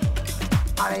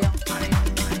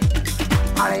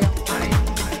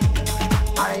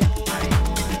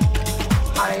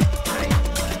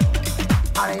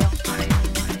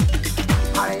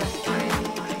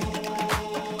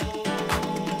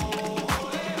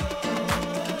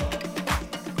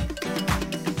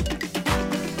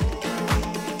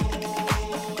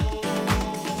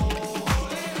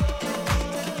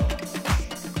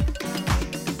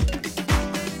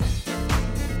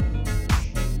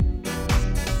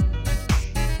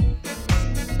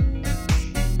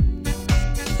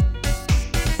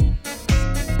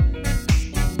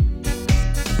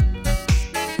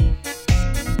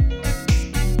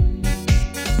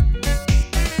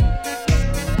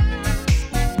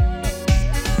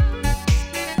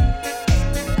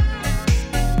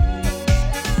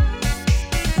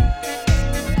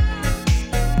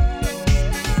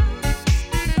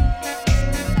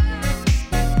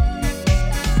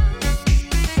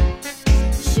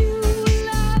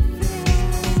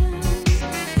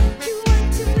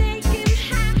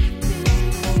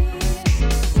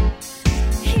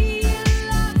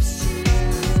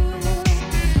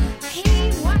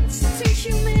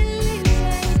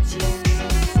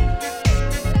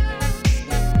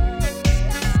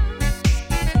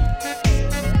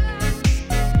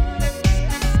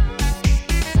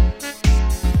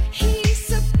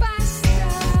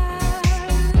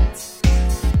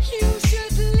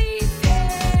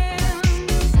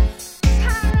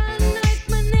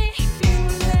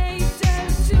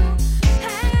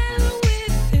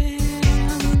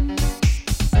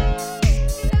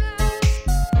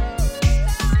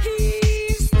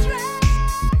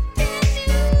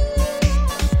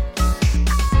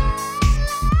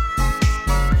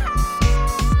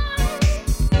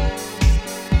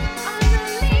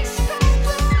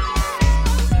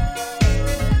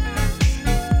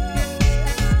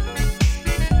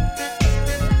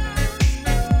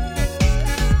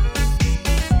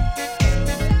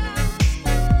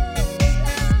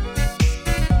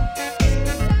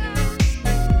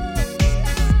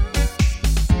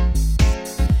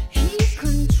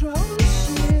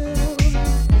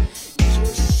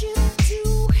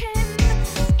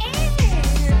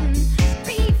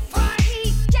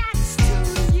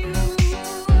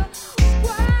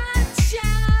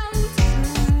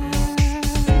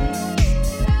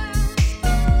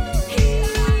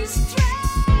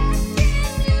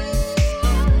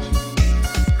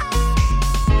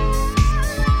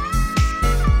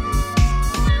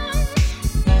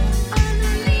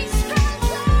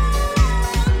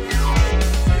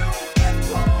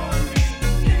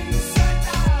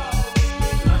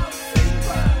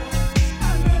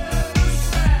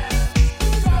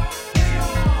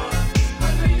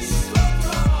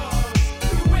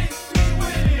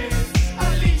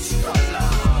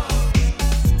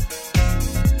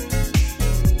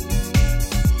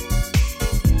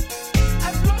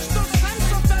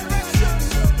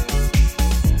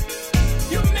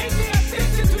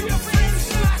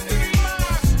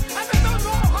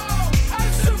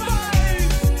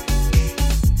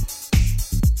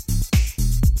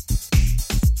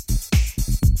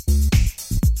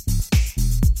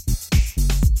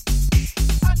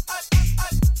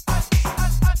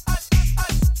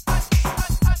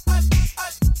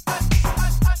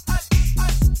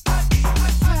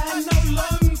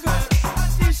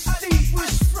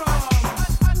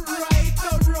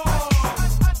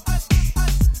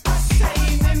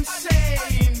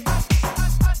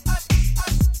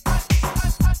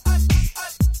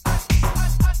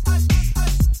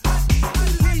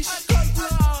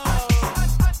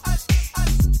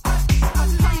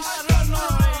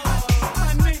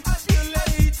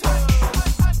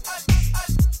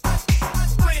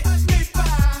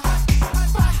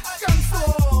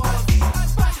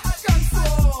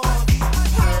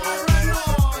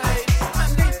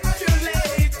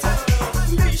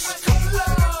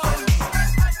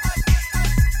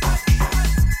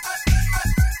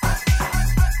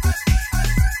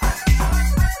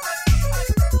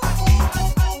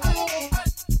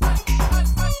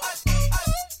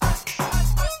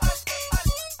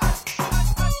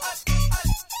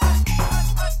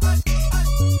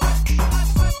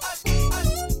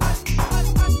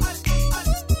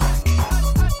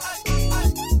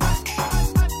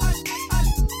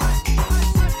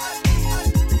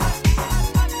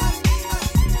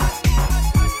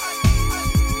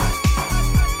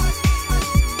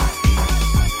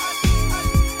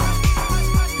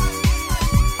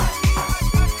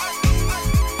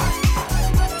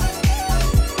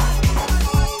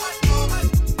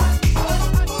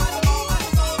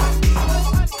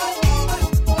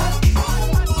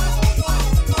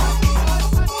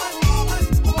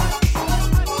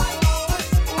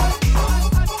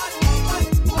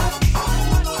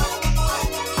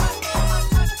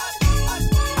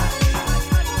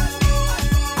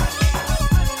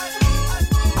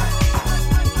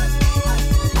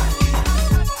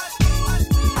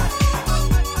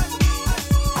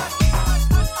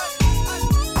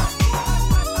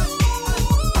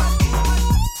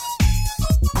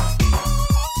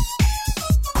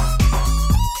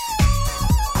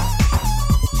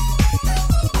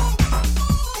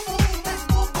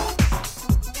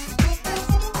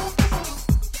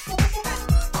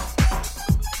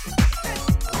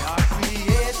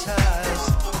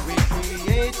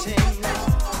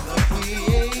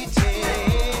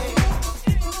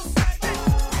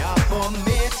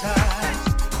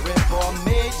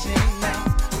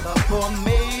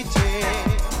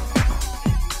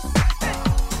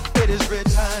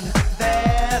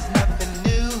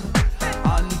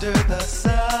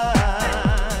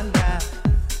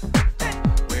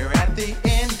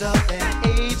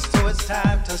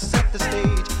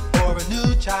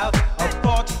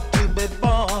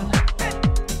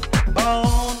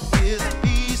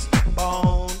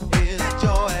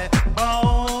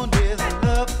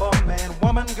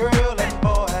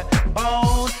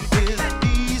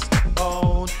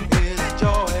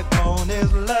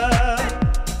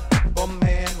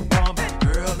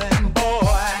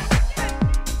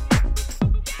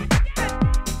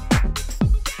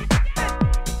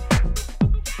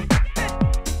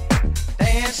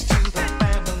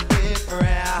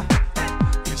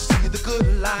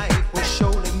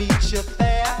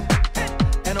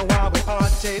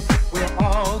 party, we'll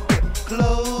all get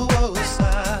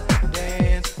closer.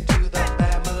 Dance to the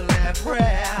family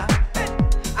prayer.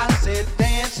 I said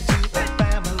dance to the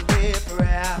family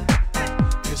prayer.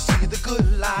 You see the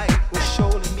good life will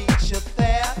surely meet you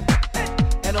there.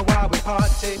 And while we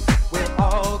party, we'll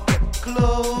all get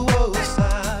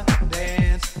closer.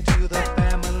 Dance to the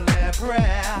family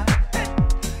prayer.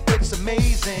 It's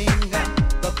amazing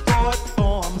the thought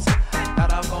forms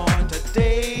that are born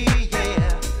today,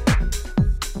 yeah.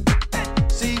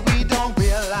 See, we don't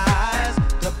realize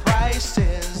the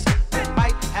prices we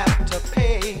might have to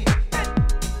pay.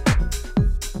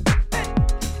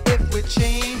 If we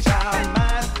change our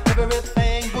mind,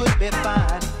 everything would be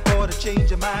fine. For to change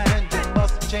your mind, you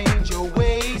must change your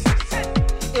ways.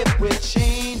 If we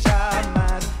change our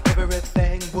minds,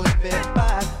 everything would be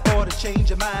fine. For to change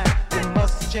your mind, you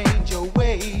must change your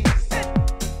ways.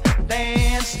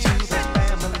 Dance to the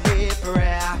family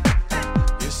prayer.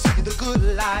 You see the good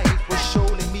life will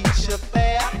surely meet you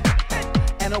there.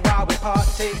 And while we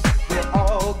party, we'll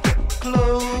all get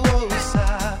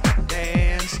closer.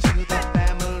 Dance to the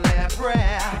family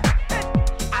prayer.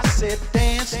 I said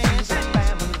dance to the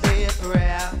family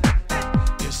prayer.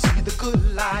 You see the good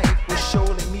life will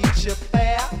surely meet you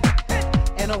there.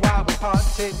 And while we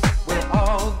party, we'll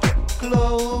all get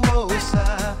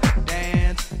closer.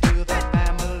 Dance to the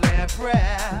family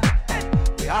prayer.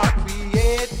 We are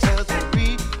creators,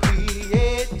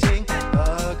 recreating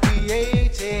the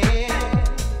created.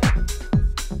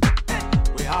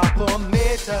 We are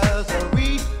formators,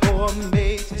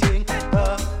 reformating the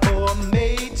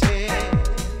formated.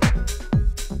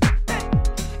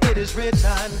 It is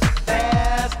written,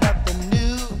 there's nothing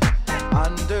new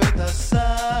under the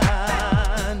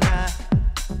sun.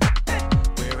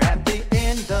 We're at the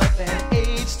end of an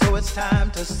age, so it's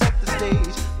time to set the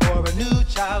stage for a new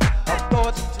child of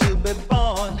thoughts to be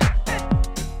born.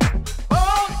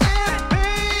 Born in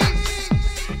peace,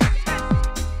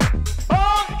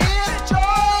 born in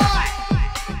joy,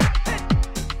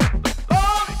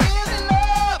 born in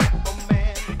love, for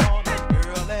man, woman,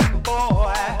 girl, and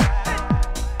boy.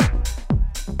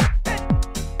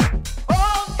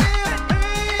 Born in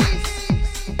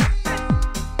peace,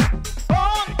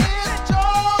 born in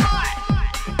joy,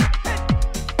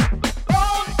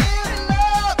 born in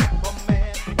love, for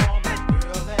man, woman,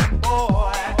 girl, and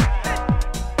boy.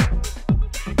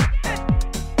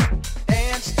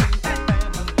 Dance to the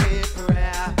family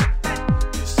prayer.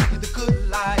 You see the good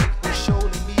life will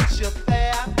surely meet you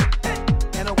there.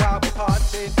 And while we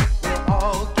party, we'll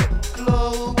all get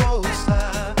closer.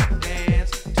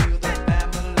 Dance to the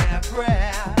family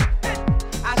prayer.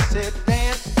 I said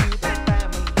dance to the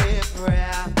family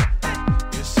prayer.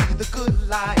 You see the good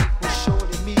life will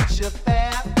surely meet you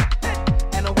there.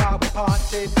 And while we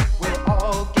party, we'll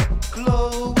all get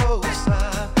closer.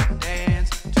 Dance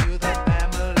to the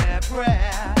family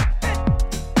prayer.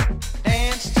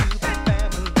 Dance to the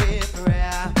family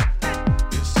prayer.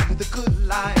 You see the good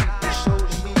life will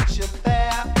surely meet you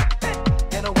there.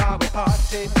 And while we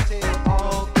party, we'll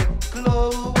all get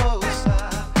closer.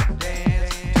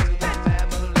 Dance to the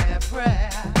family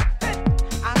prayer.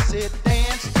 I said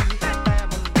dance to the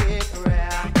family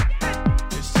prayer.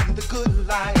 You see the good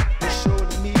life will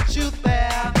surely meet you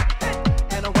there.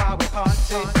 And while we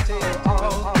party, we'll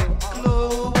all get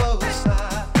closer.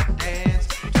 Dance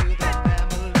to the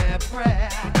family prayer.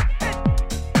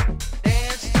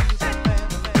 Dance to the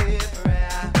family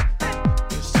prayer.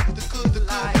 You see the good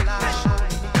life will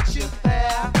surely meet you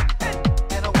there.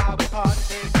 And while we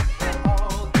party, we'll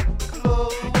all get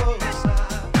closer.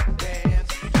 Dance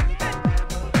to the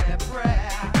family prayer.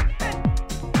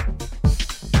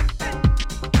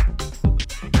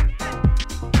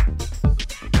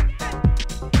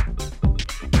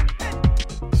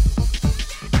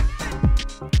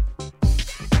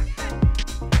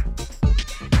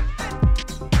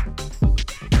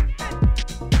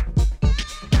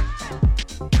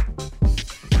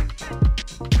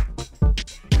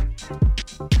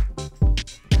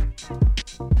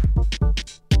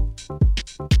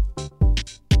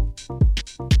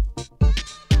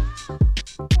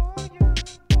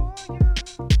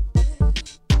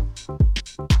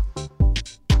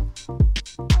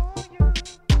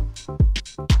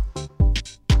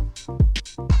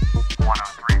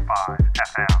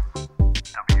 FM,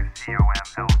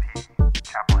 WCOM-LP,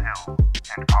 Chapel Hill,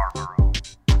 and Carrboro.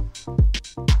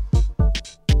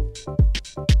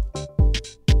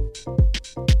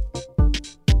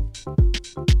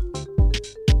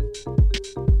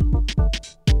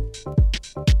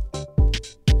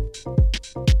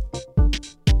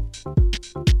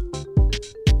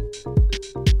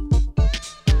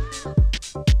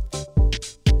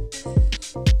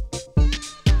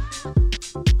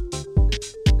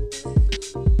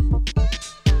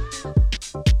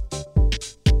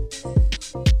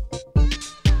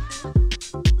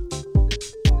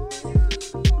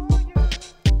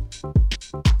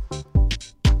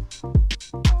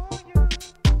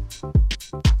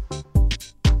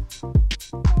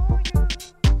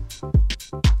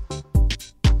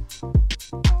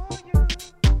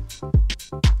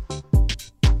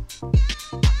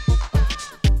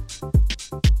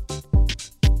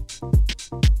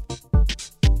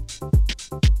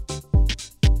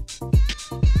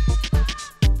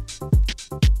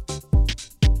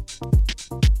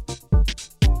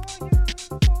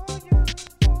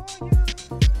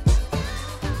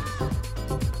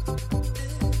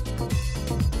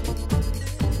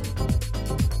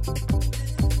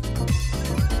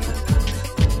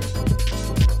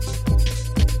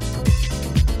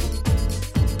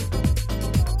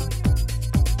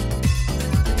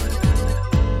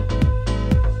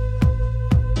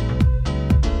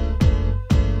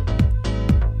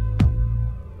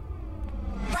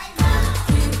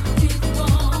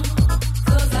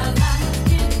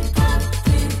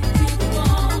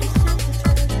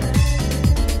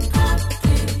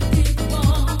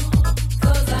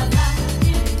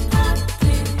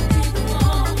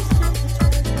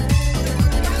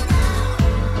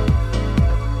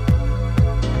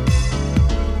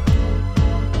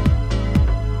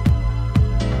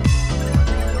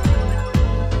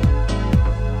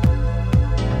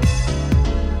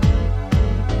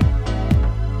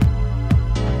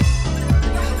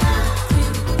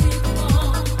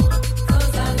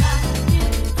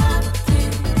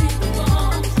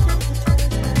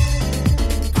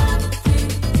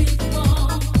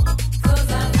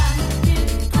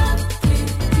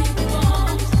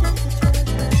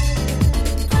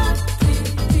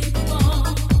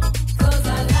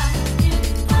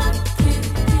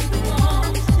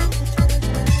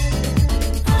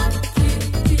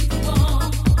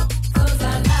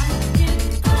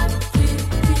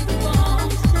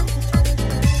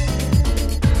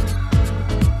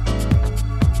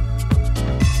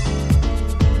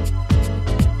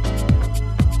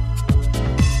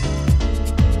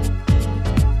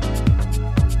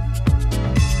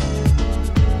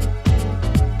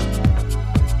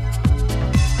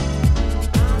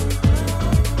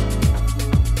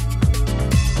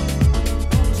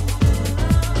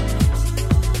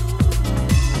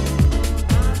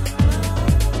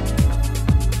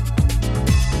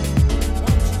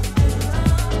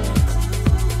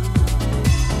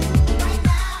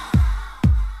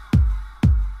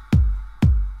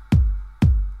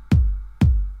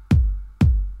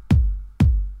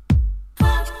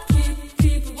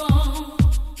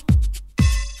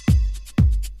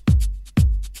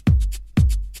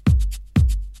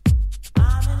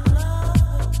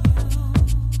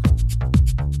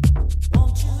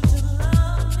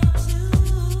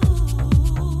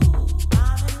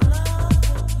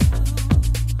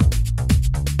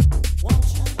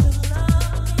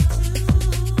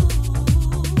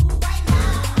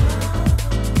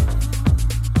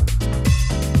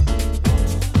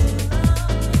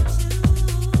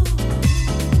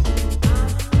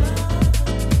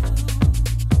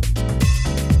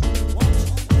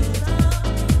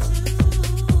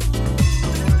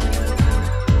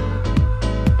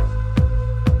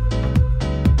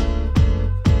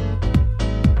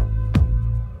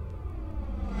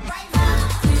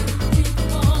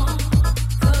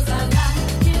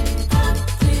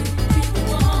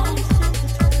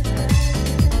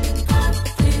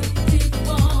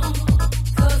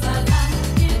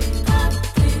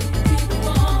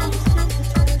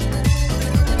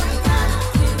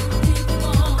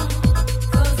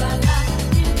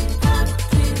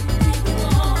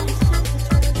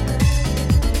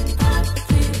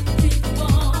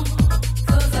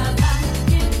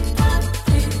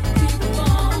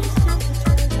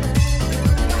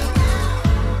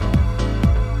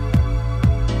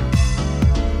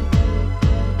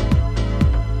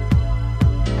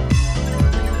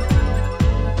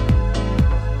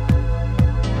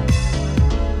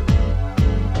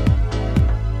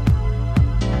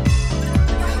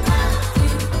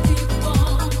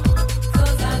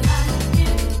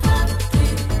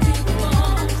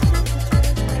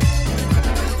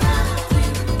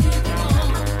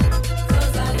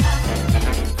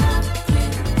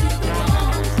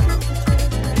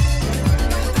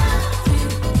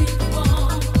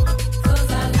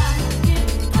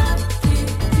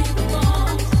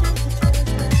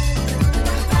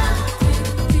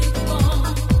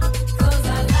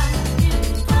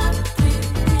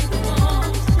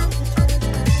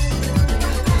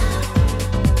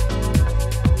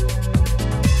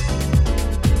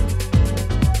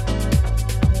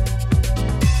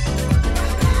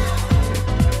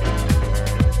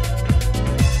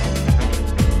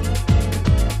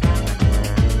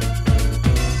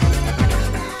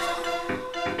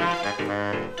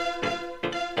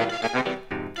 It's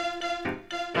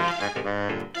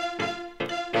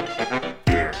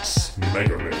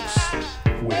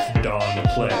Megamix with Don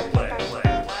Play.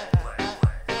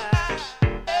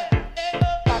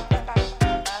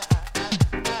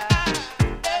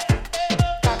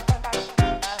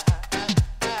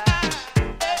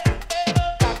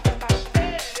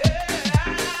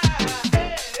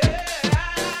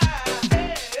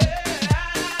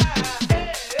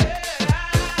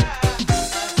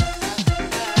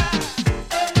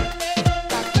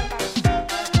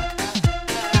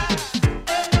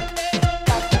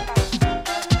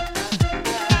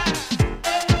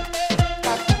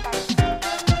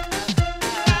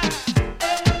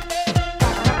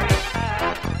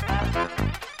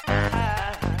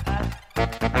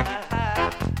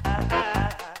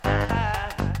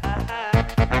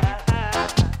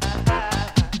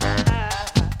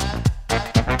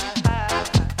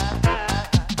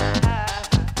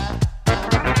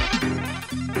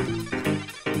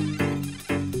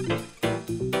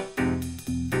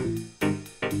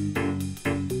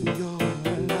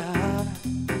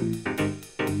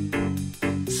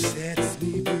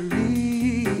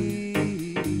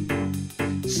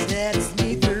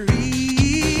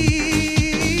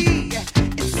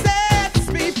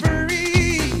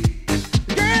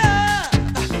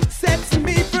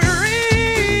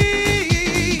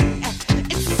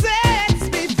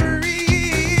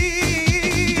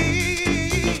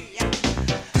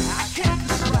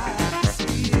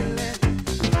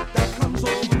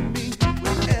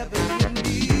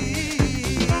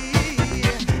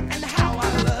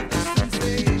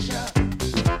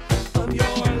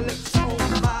 Your lips on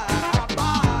my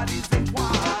body.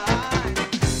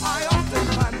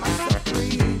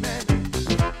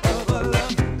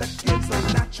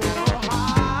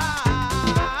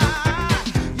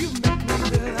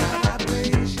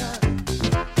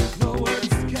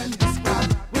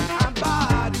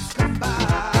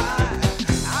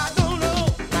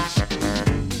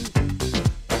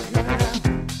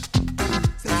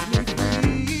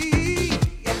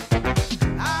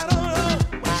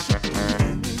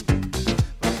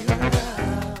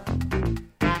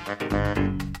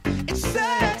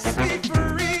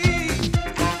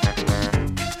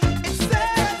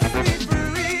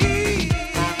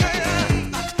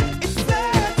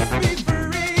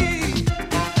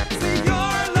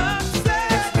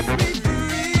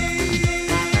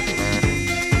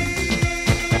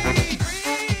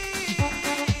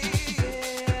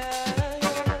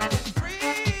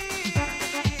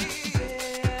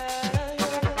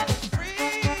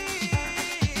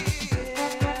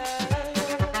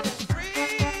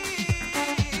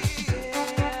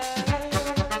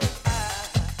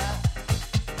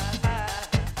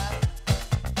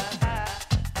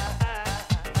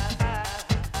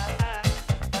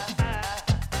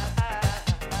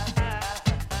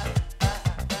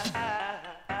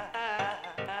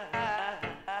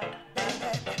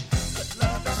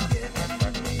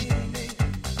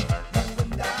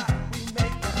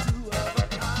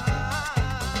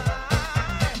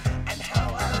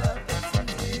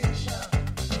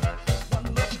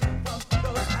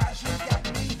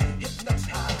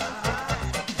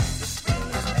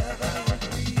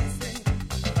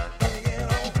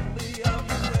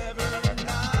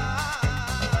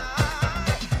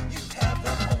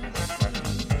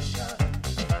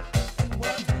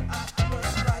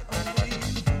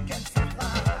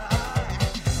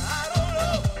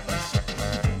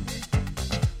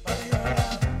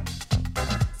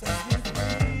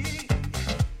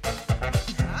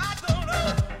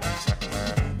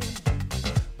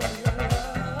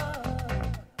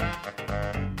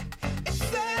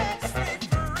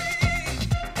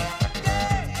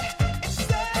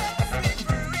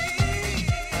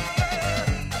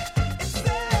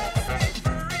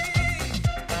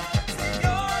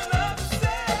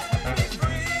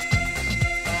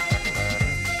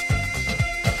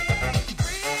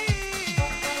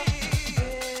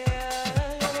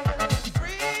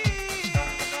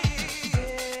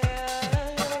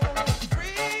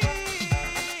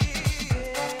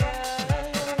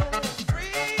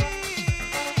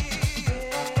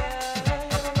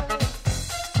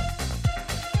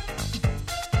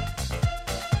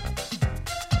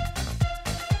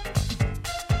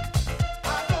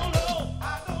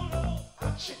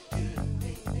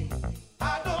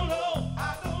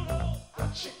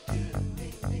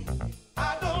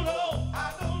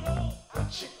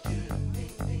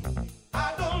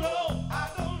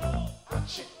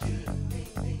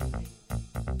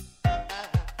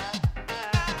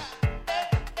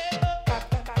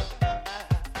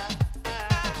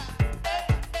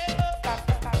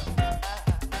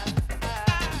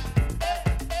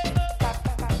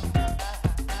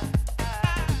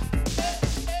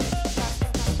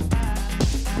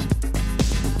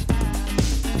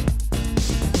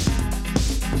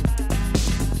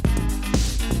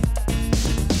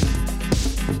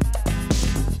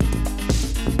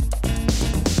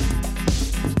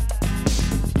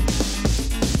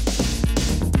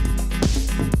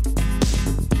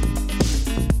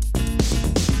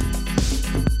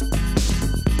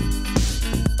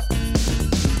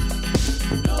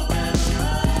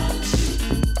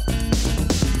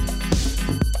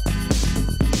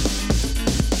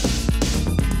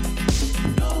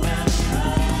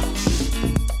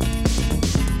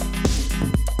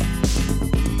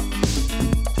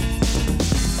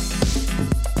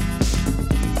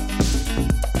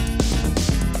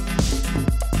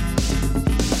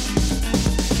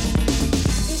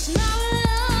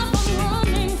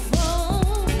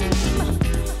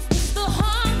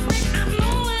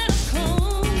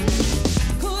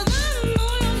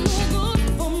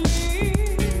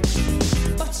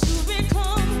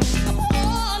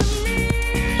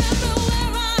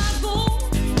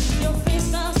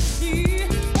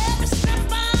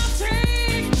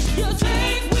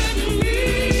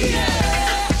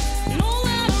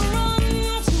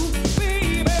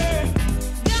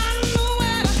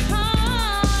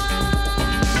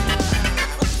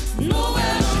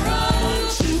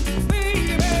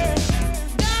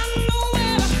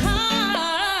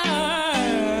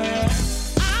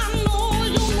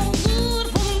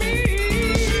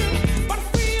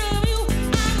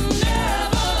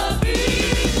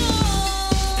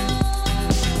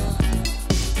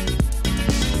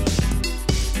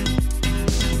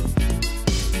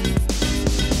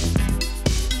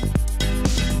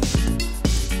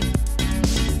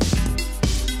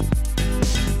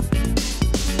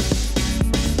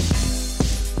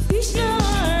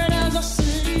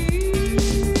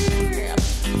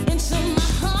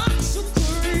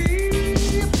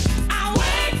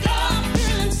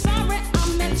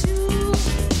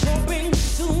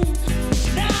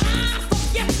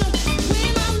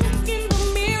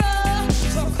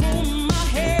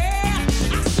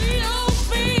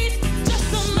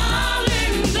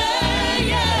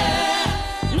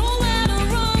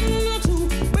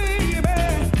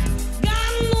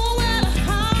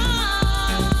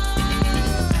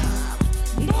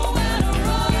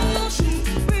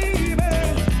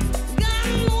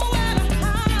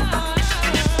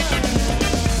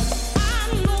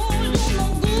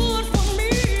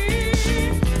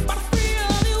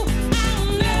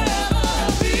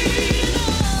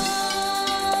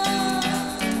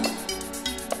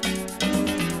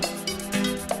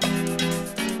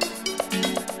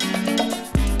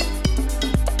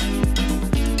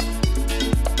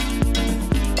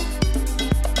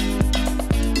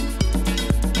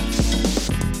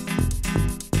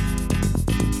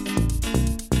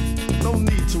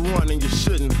 hiding and you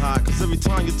shouldn't hide. Cause every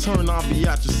time you turn, I'll be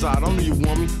at your side. I know you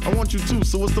want me, I want you too,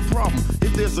 so what's the problem?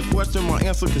 If there's a question, my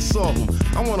answer can solve them.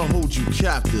 I wanna hold you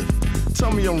captive.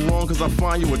 Tell me I'm wrong cause I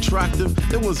find you attractive.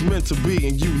 It was meant to be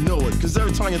and you know it. Cause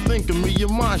every time you think of me, your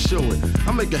mind show it.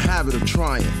 I make a habit of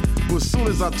trying, but as soon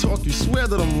as I talk, you swear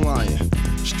that I'm lying.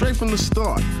 Straight from the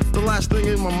start, the last thing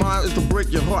in my mind is to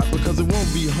break your heart. Because it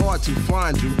won't be hard to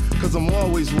find you, cause I'm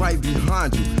always right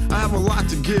behind you. I have a lot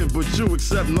to give, but you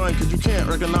accept none. Cause you can't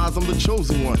recognize I'm the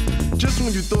chosen one. Just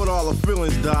when you thought all the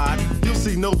feelings died, you'll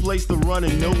see no place to run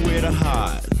and nowhere to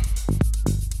hide.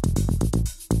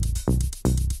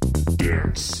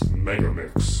 Dance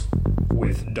Megamix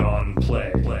with Don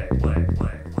Play.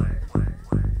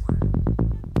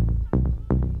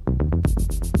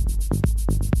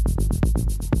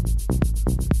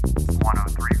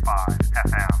 103.5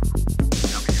 FM,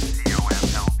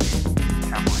 WCOM-LP,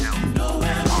 Chapel Hill,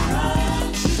 and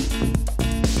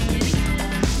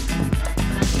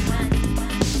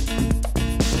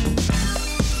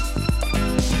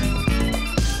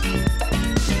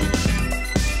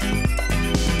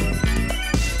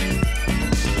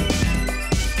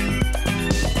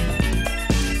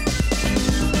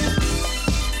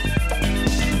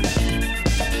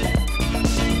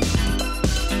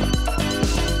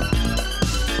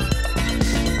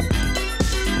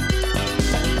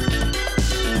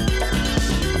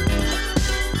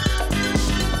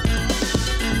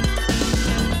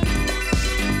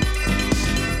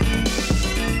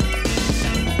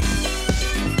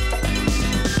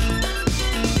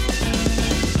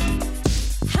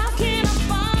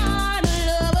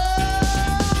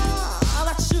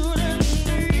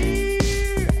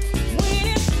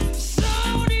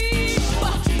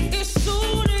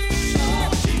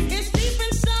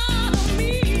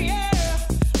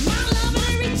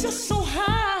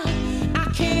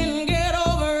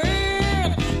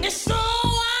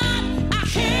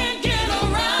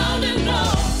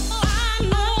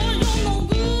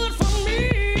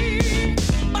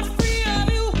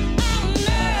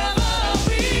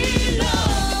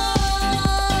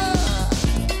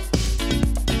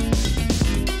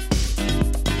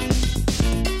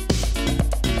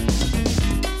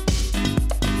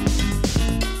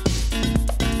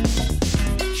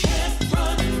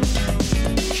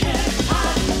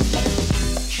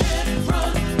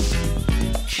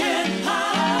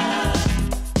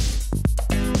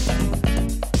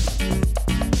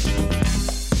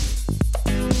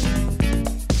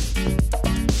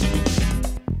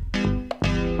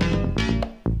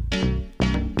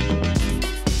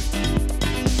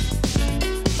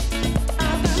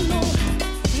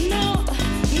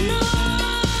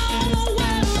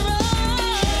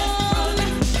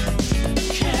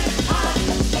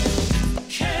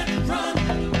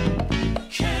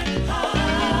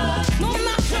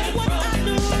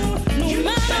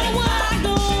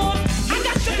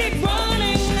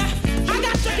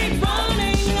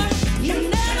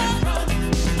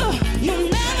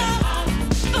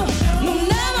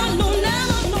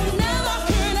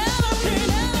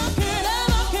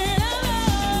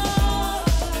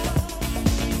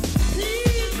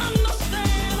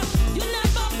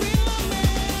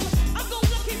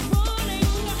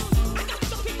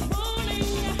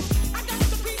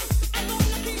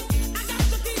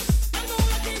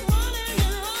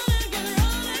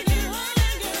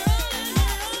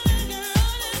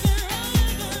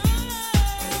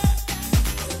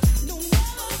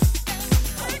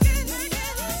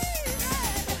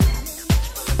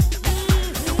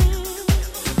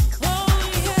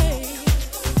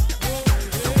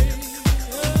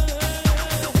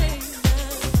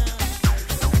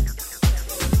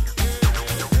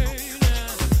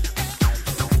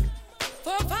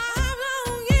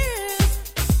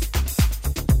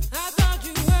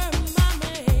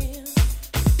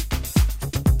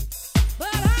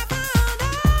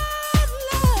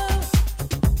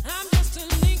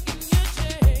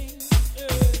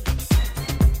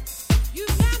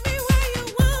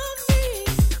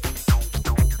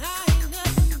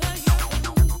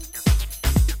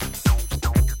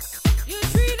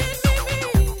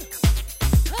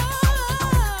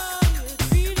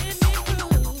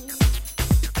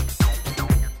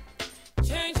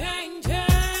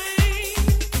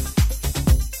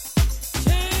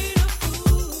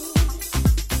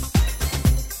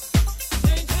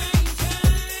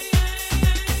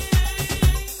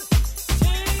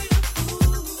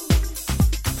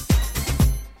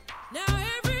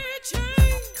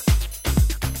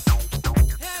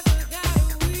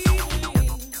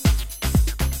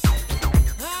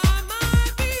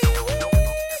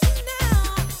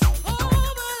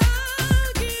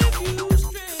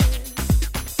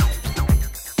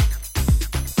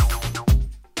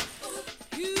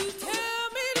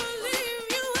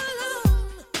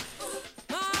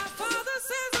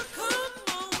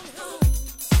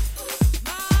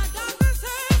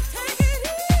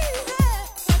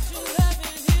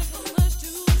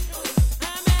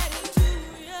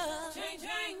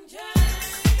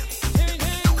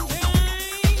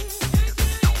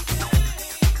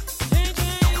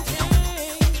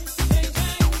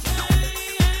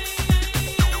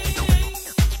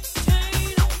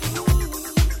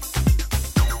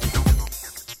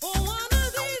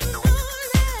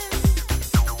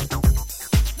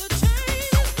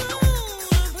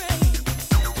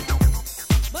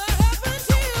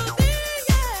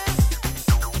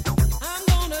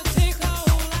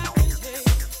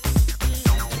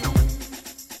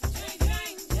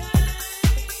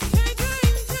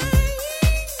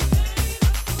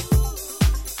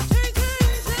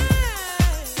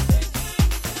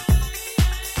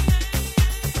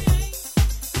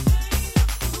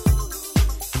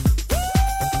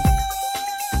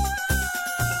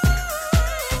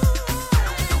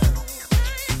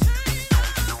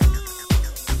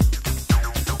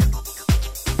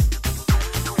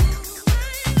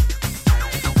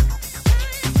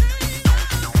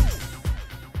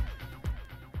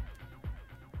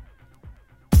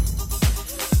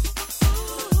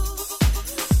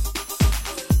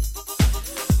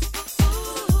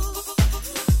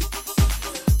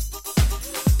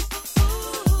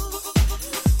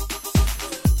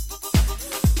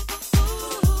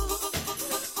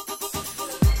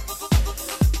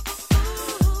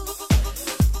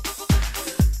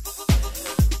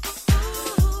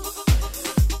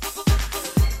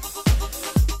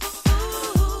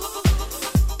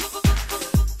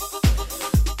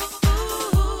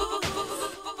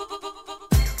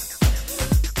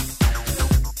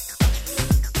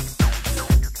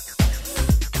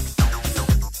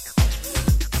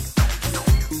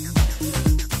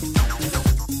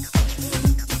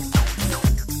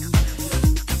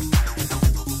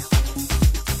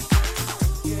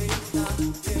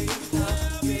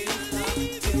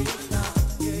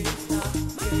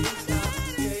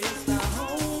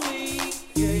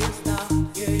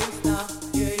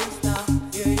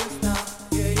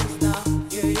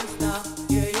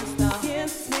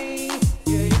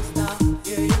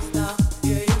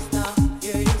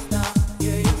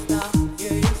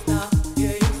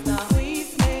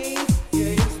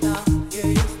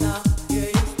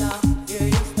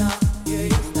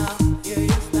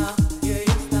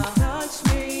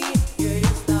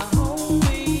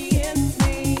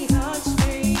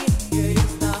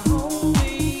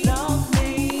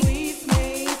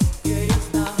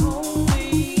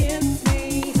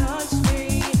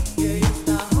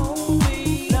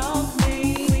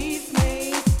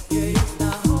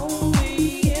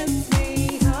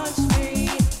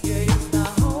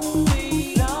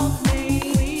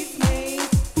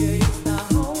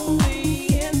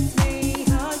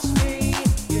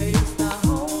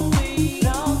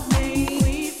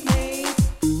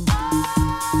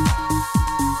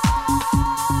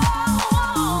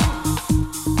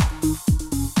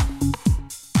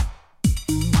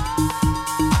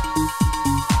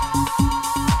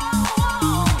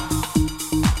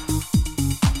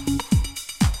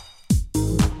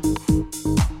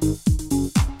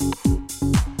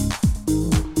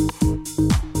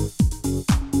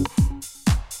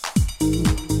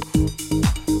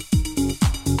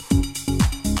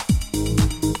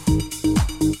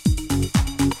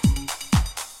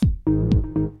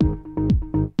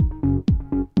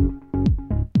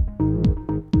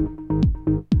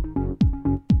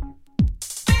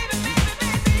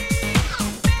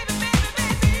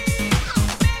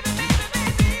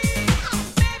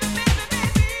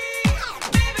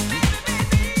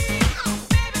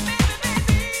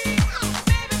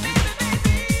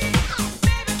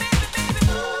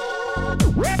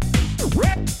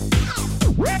Touch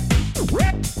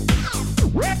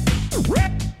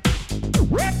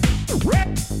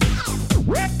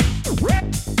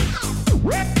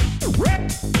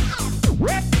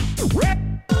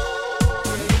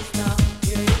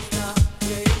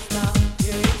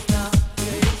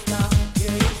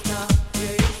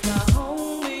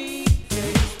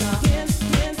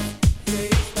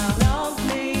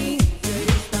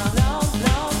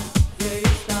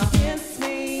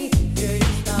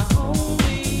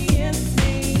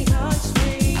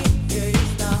me,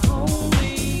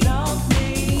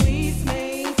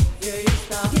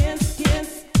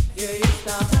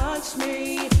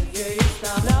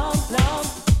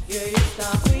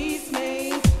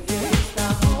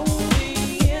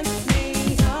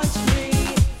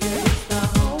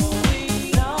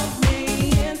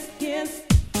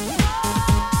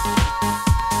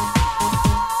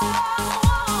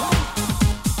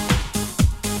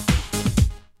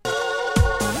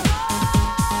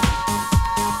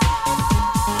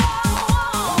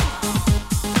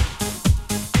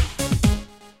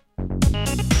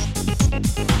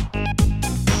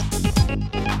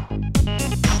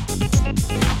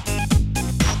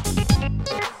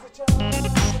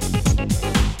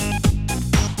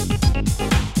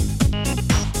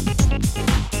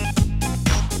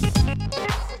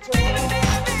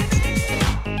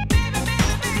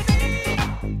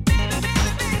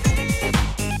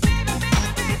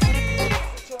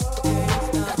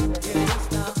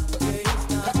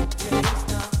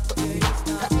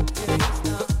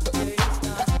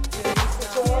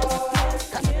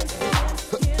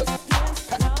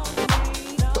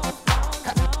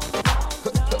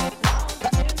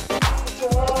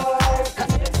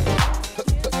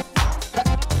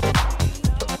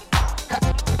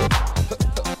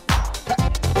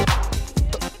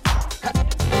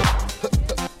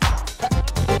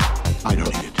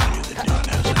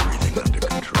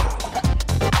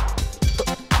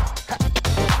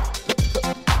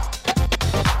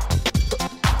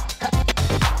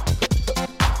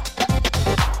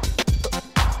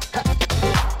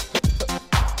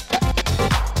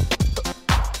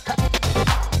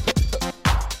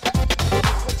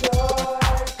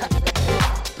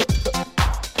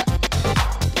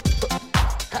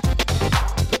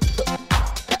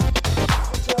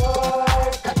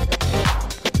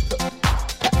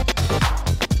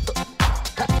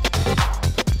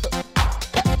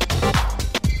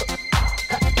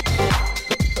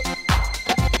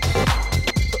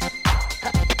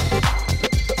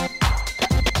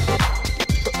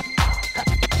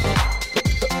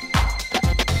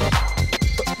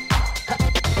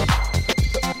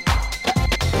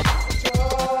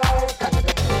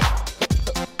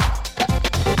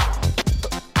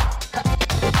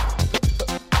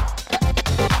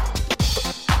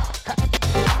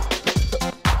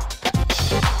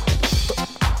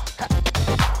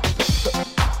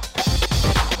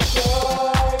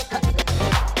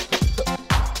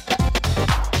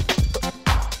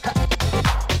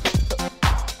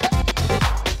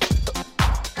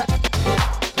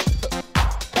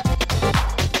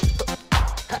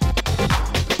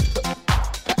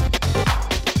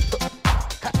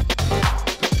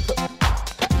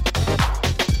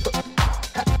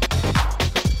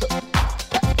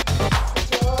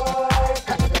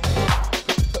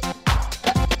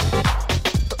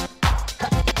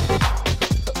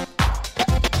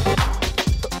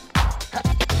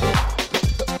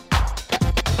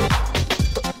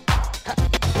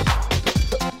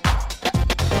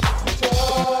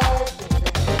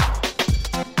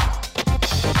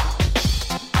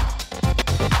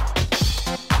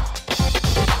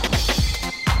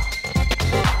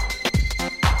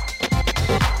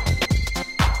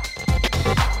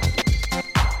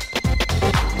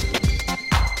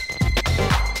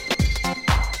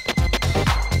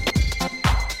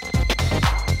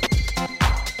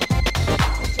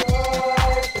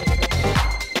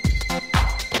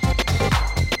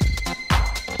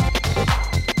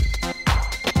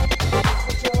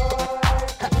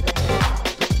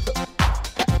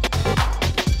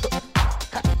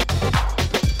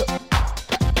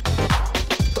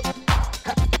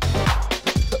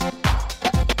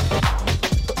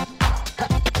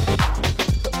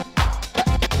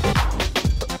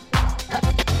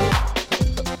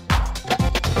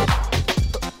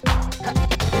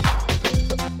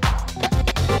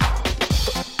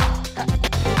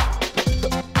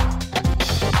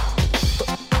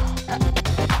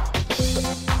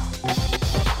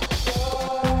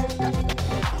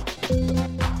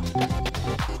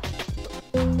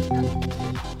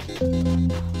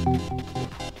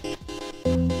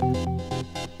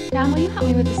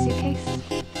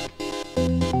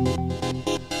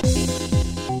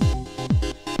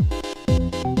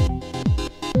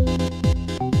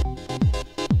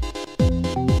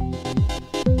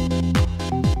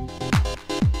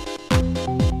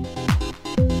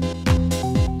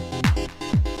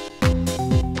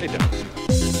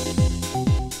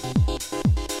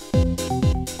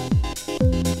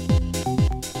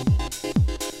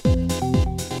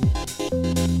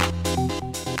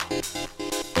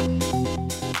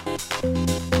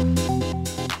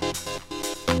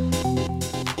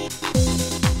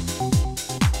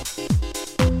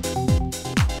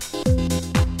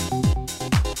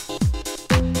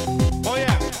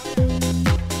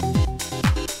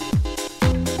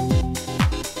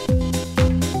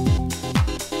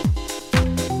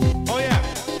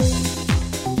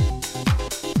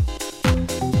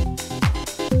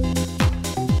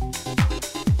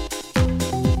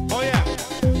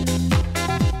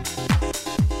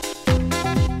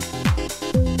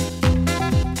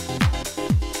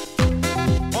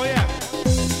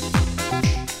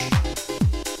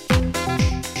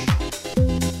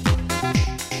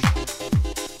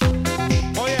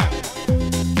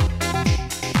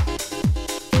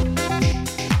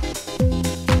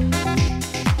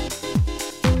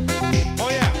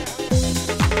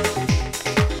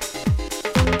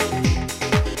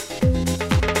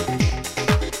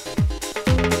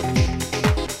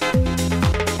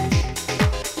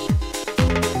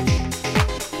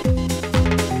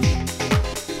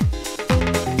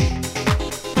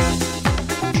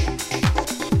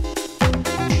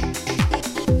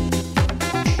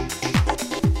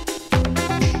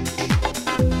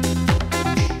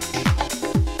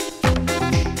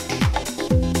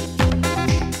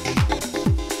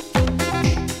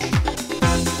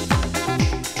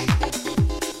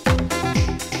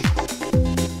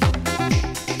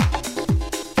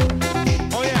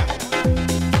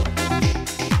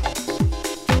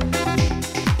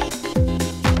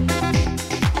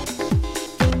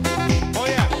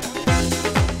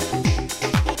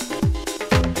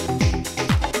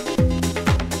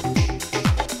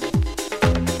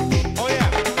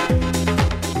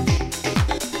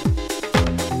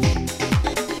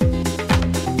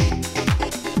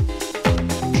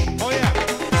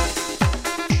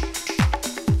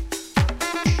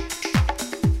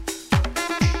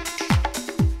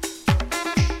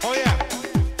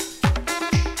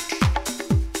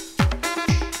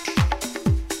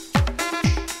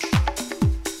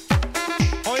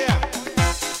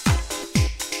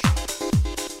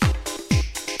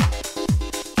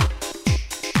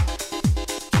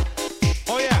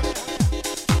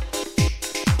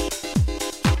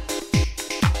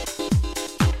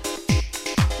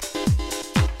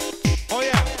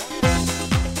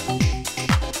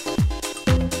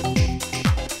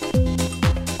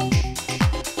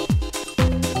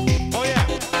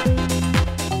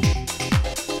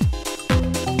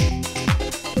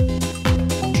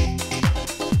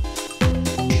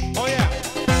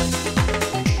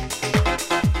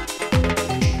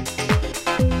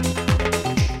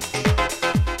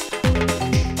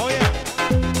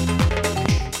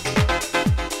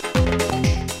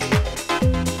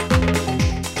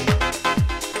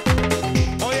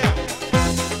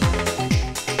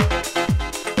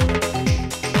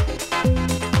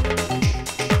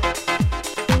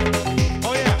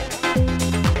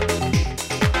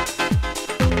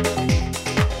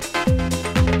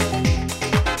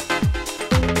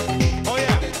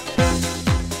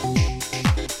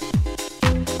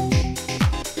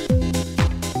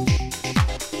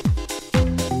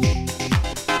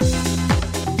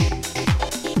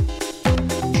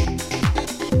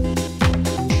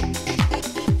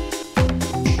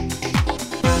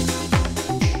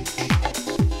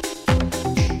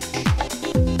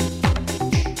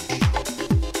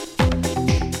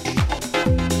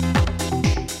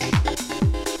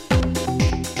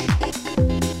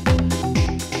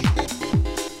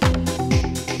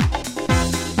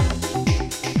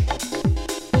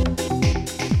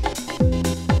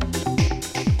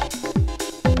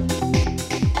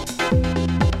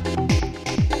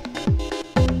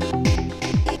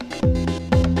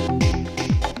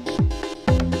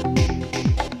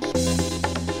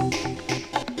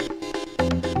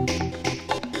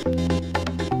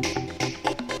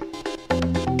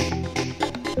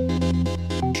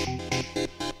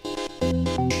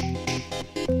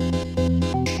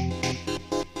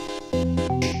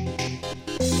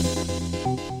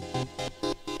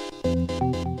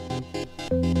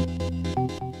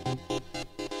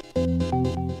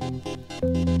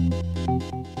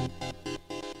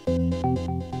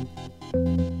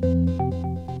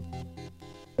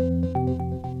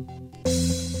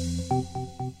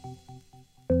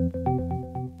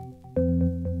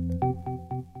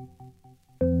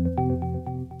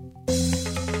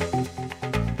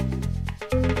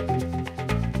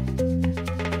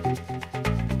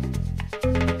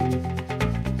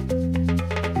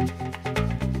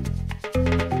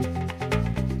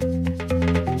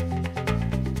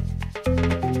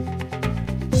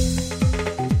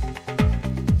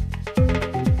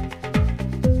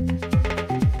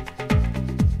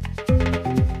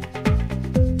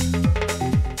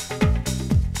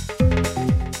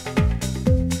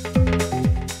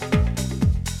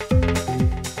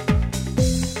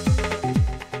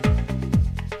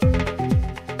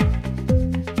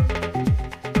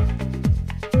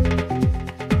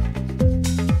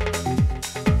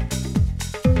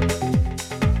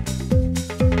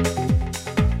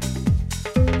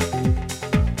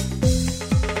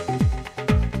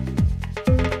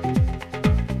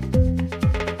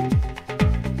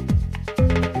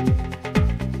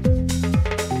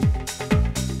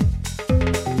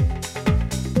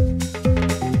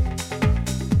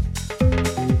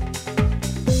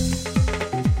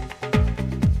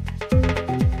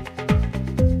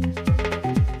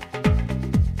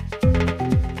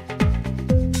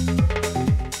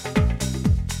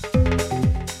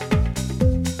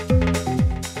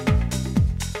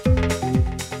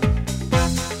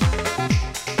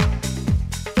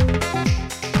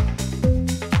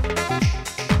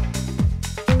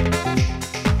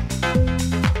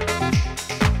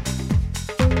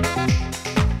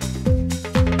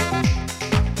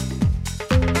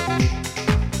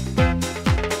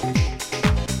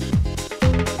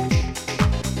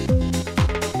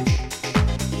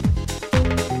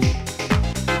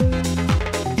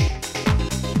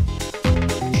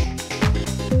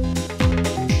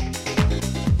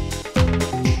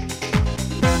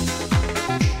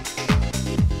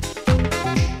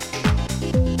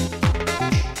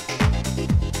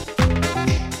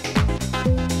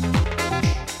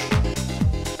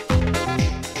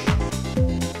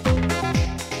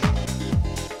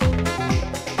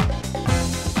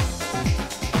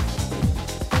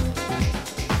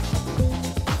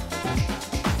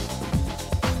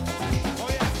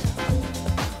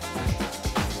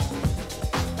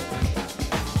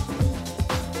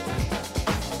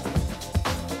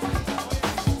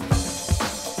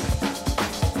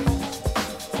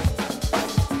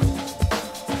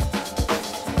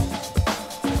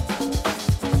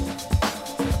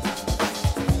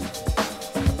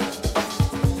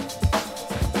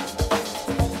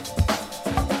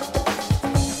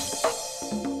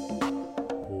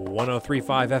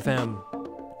 103.5 FM,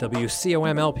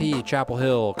 WCOMLP, Chapel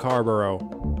Hill, Carrboro.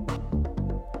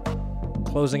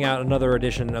 Closing out another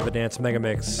edition of a Dance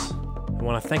Megamix. I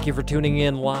want to thank you for tuning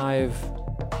in live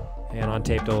and on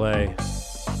tape delay.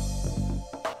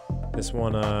 This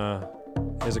one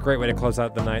is a great way to close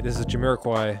out the night. This is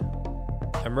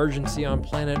Jamiroquai, Emergency on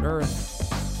Planet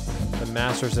Earth, the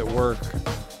Masters at Work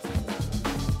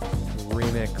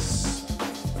remix.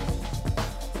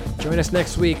 Join us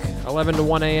next week, 11 to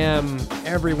 1 a.m.,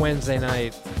 every Wednesday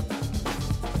night.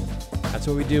 That's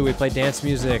what we do. We play dance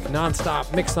music,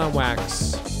 non-stop, mixed on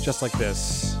wax, just like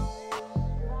this.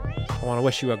 I want to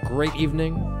wish you a great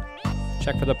evening.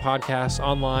 Check for the podcast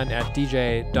online at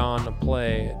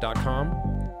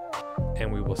djdonplay.com.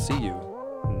 And we will see you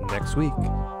next week.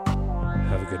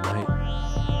 Have a good night.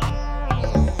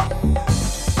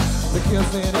 The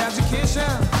kids need education.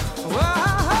 Whoa.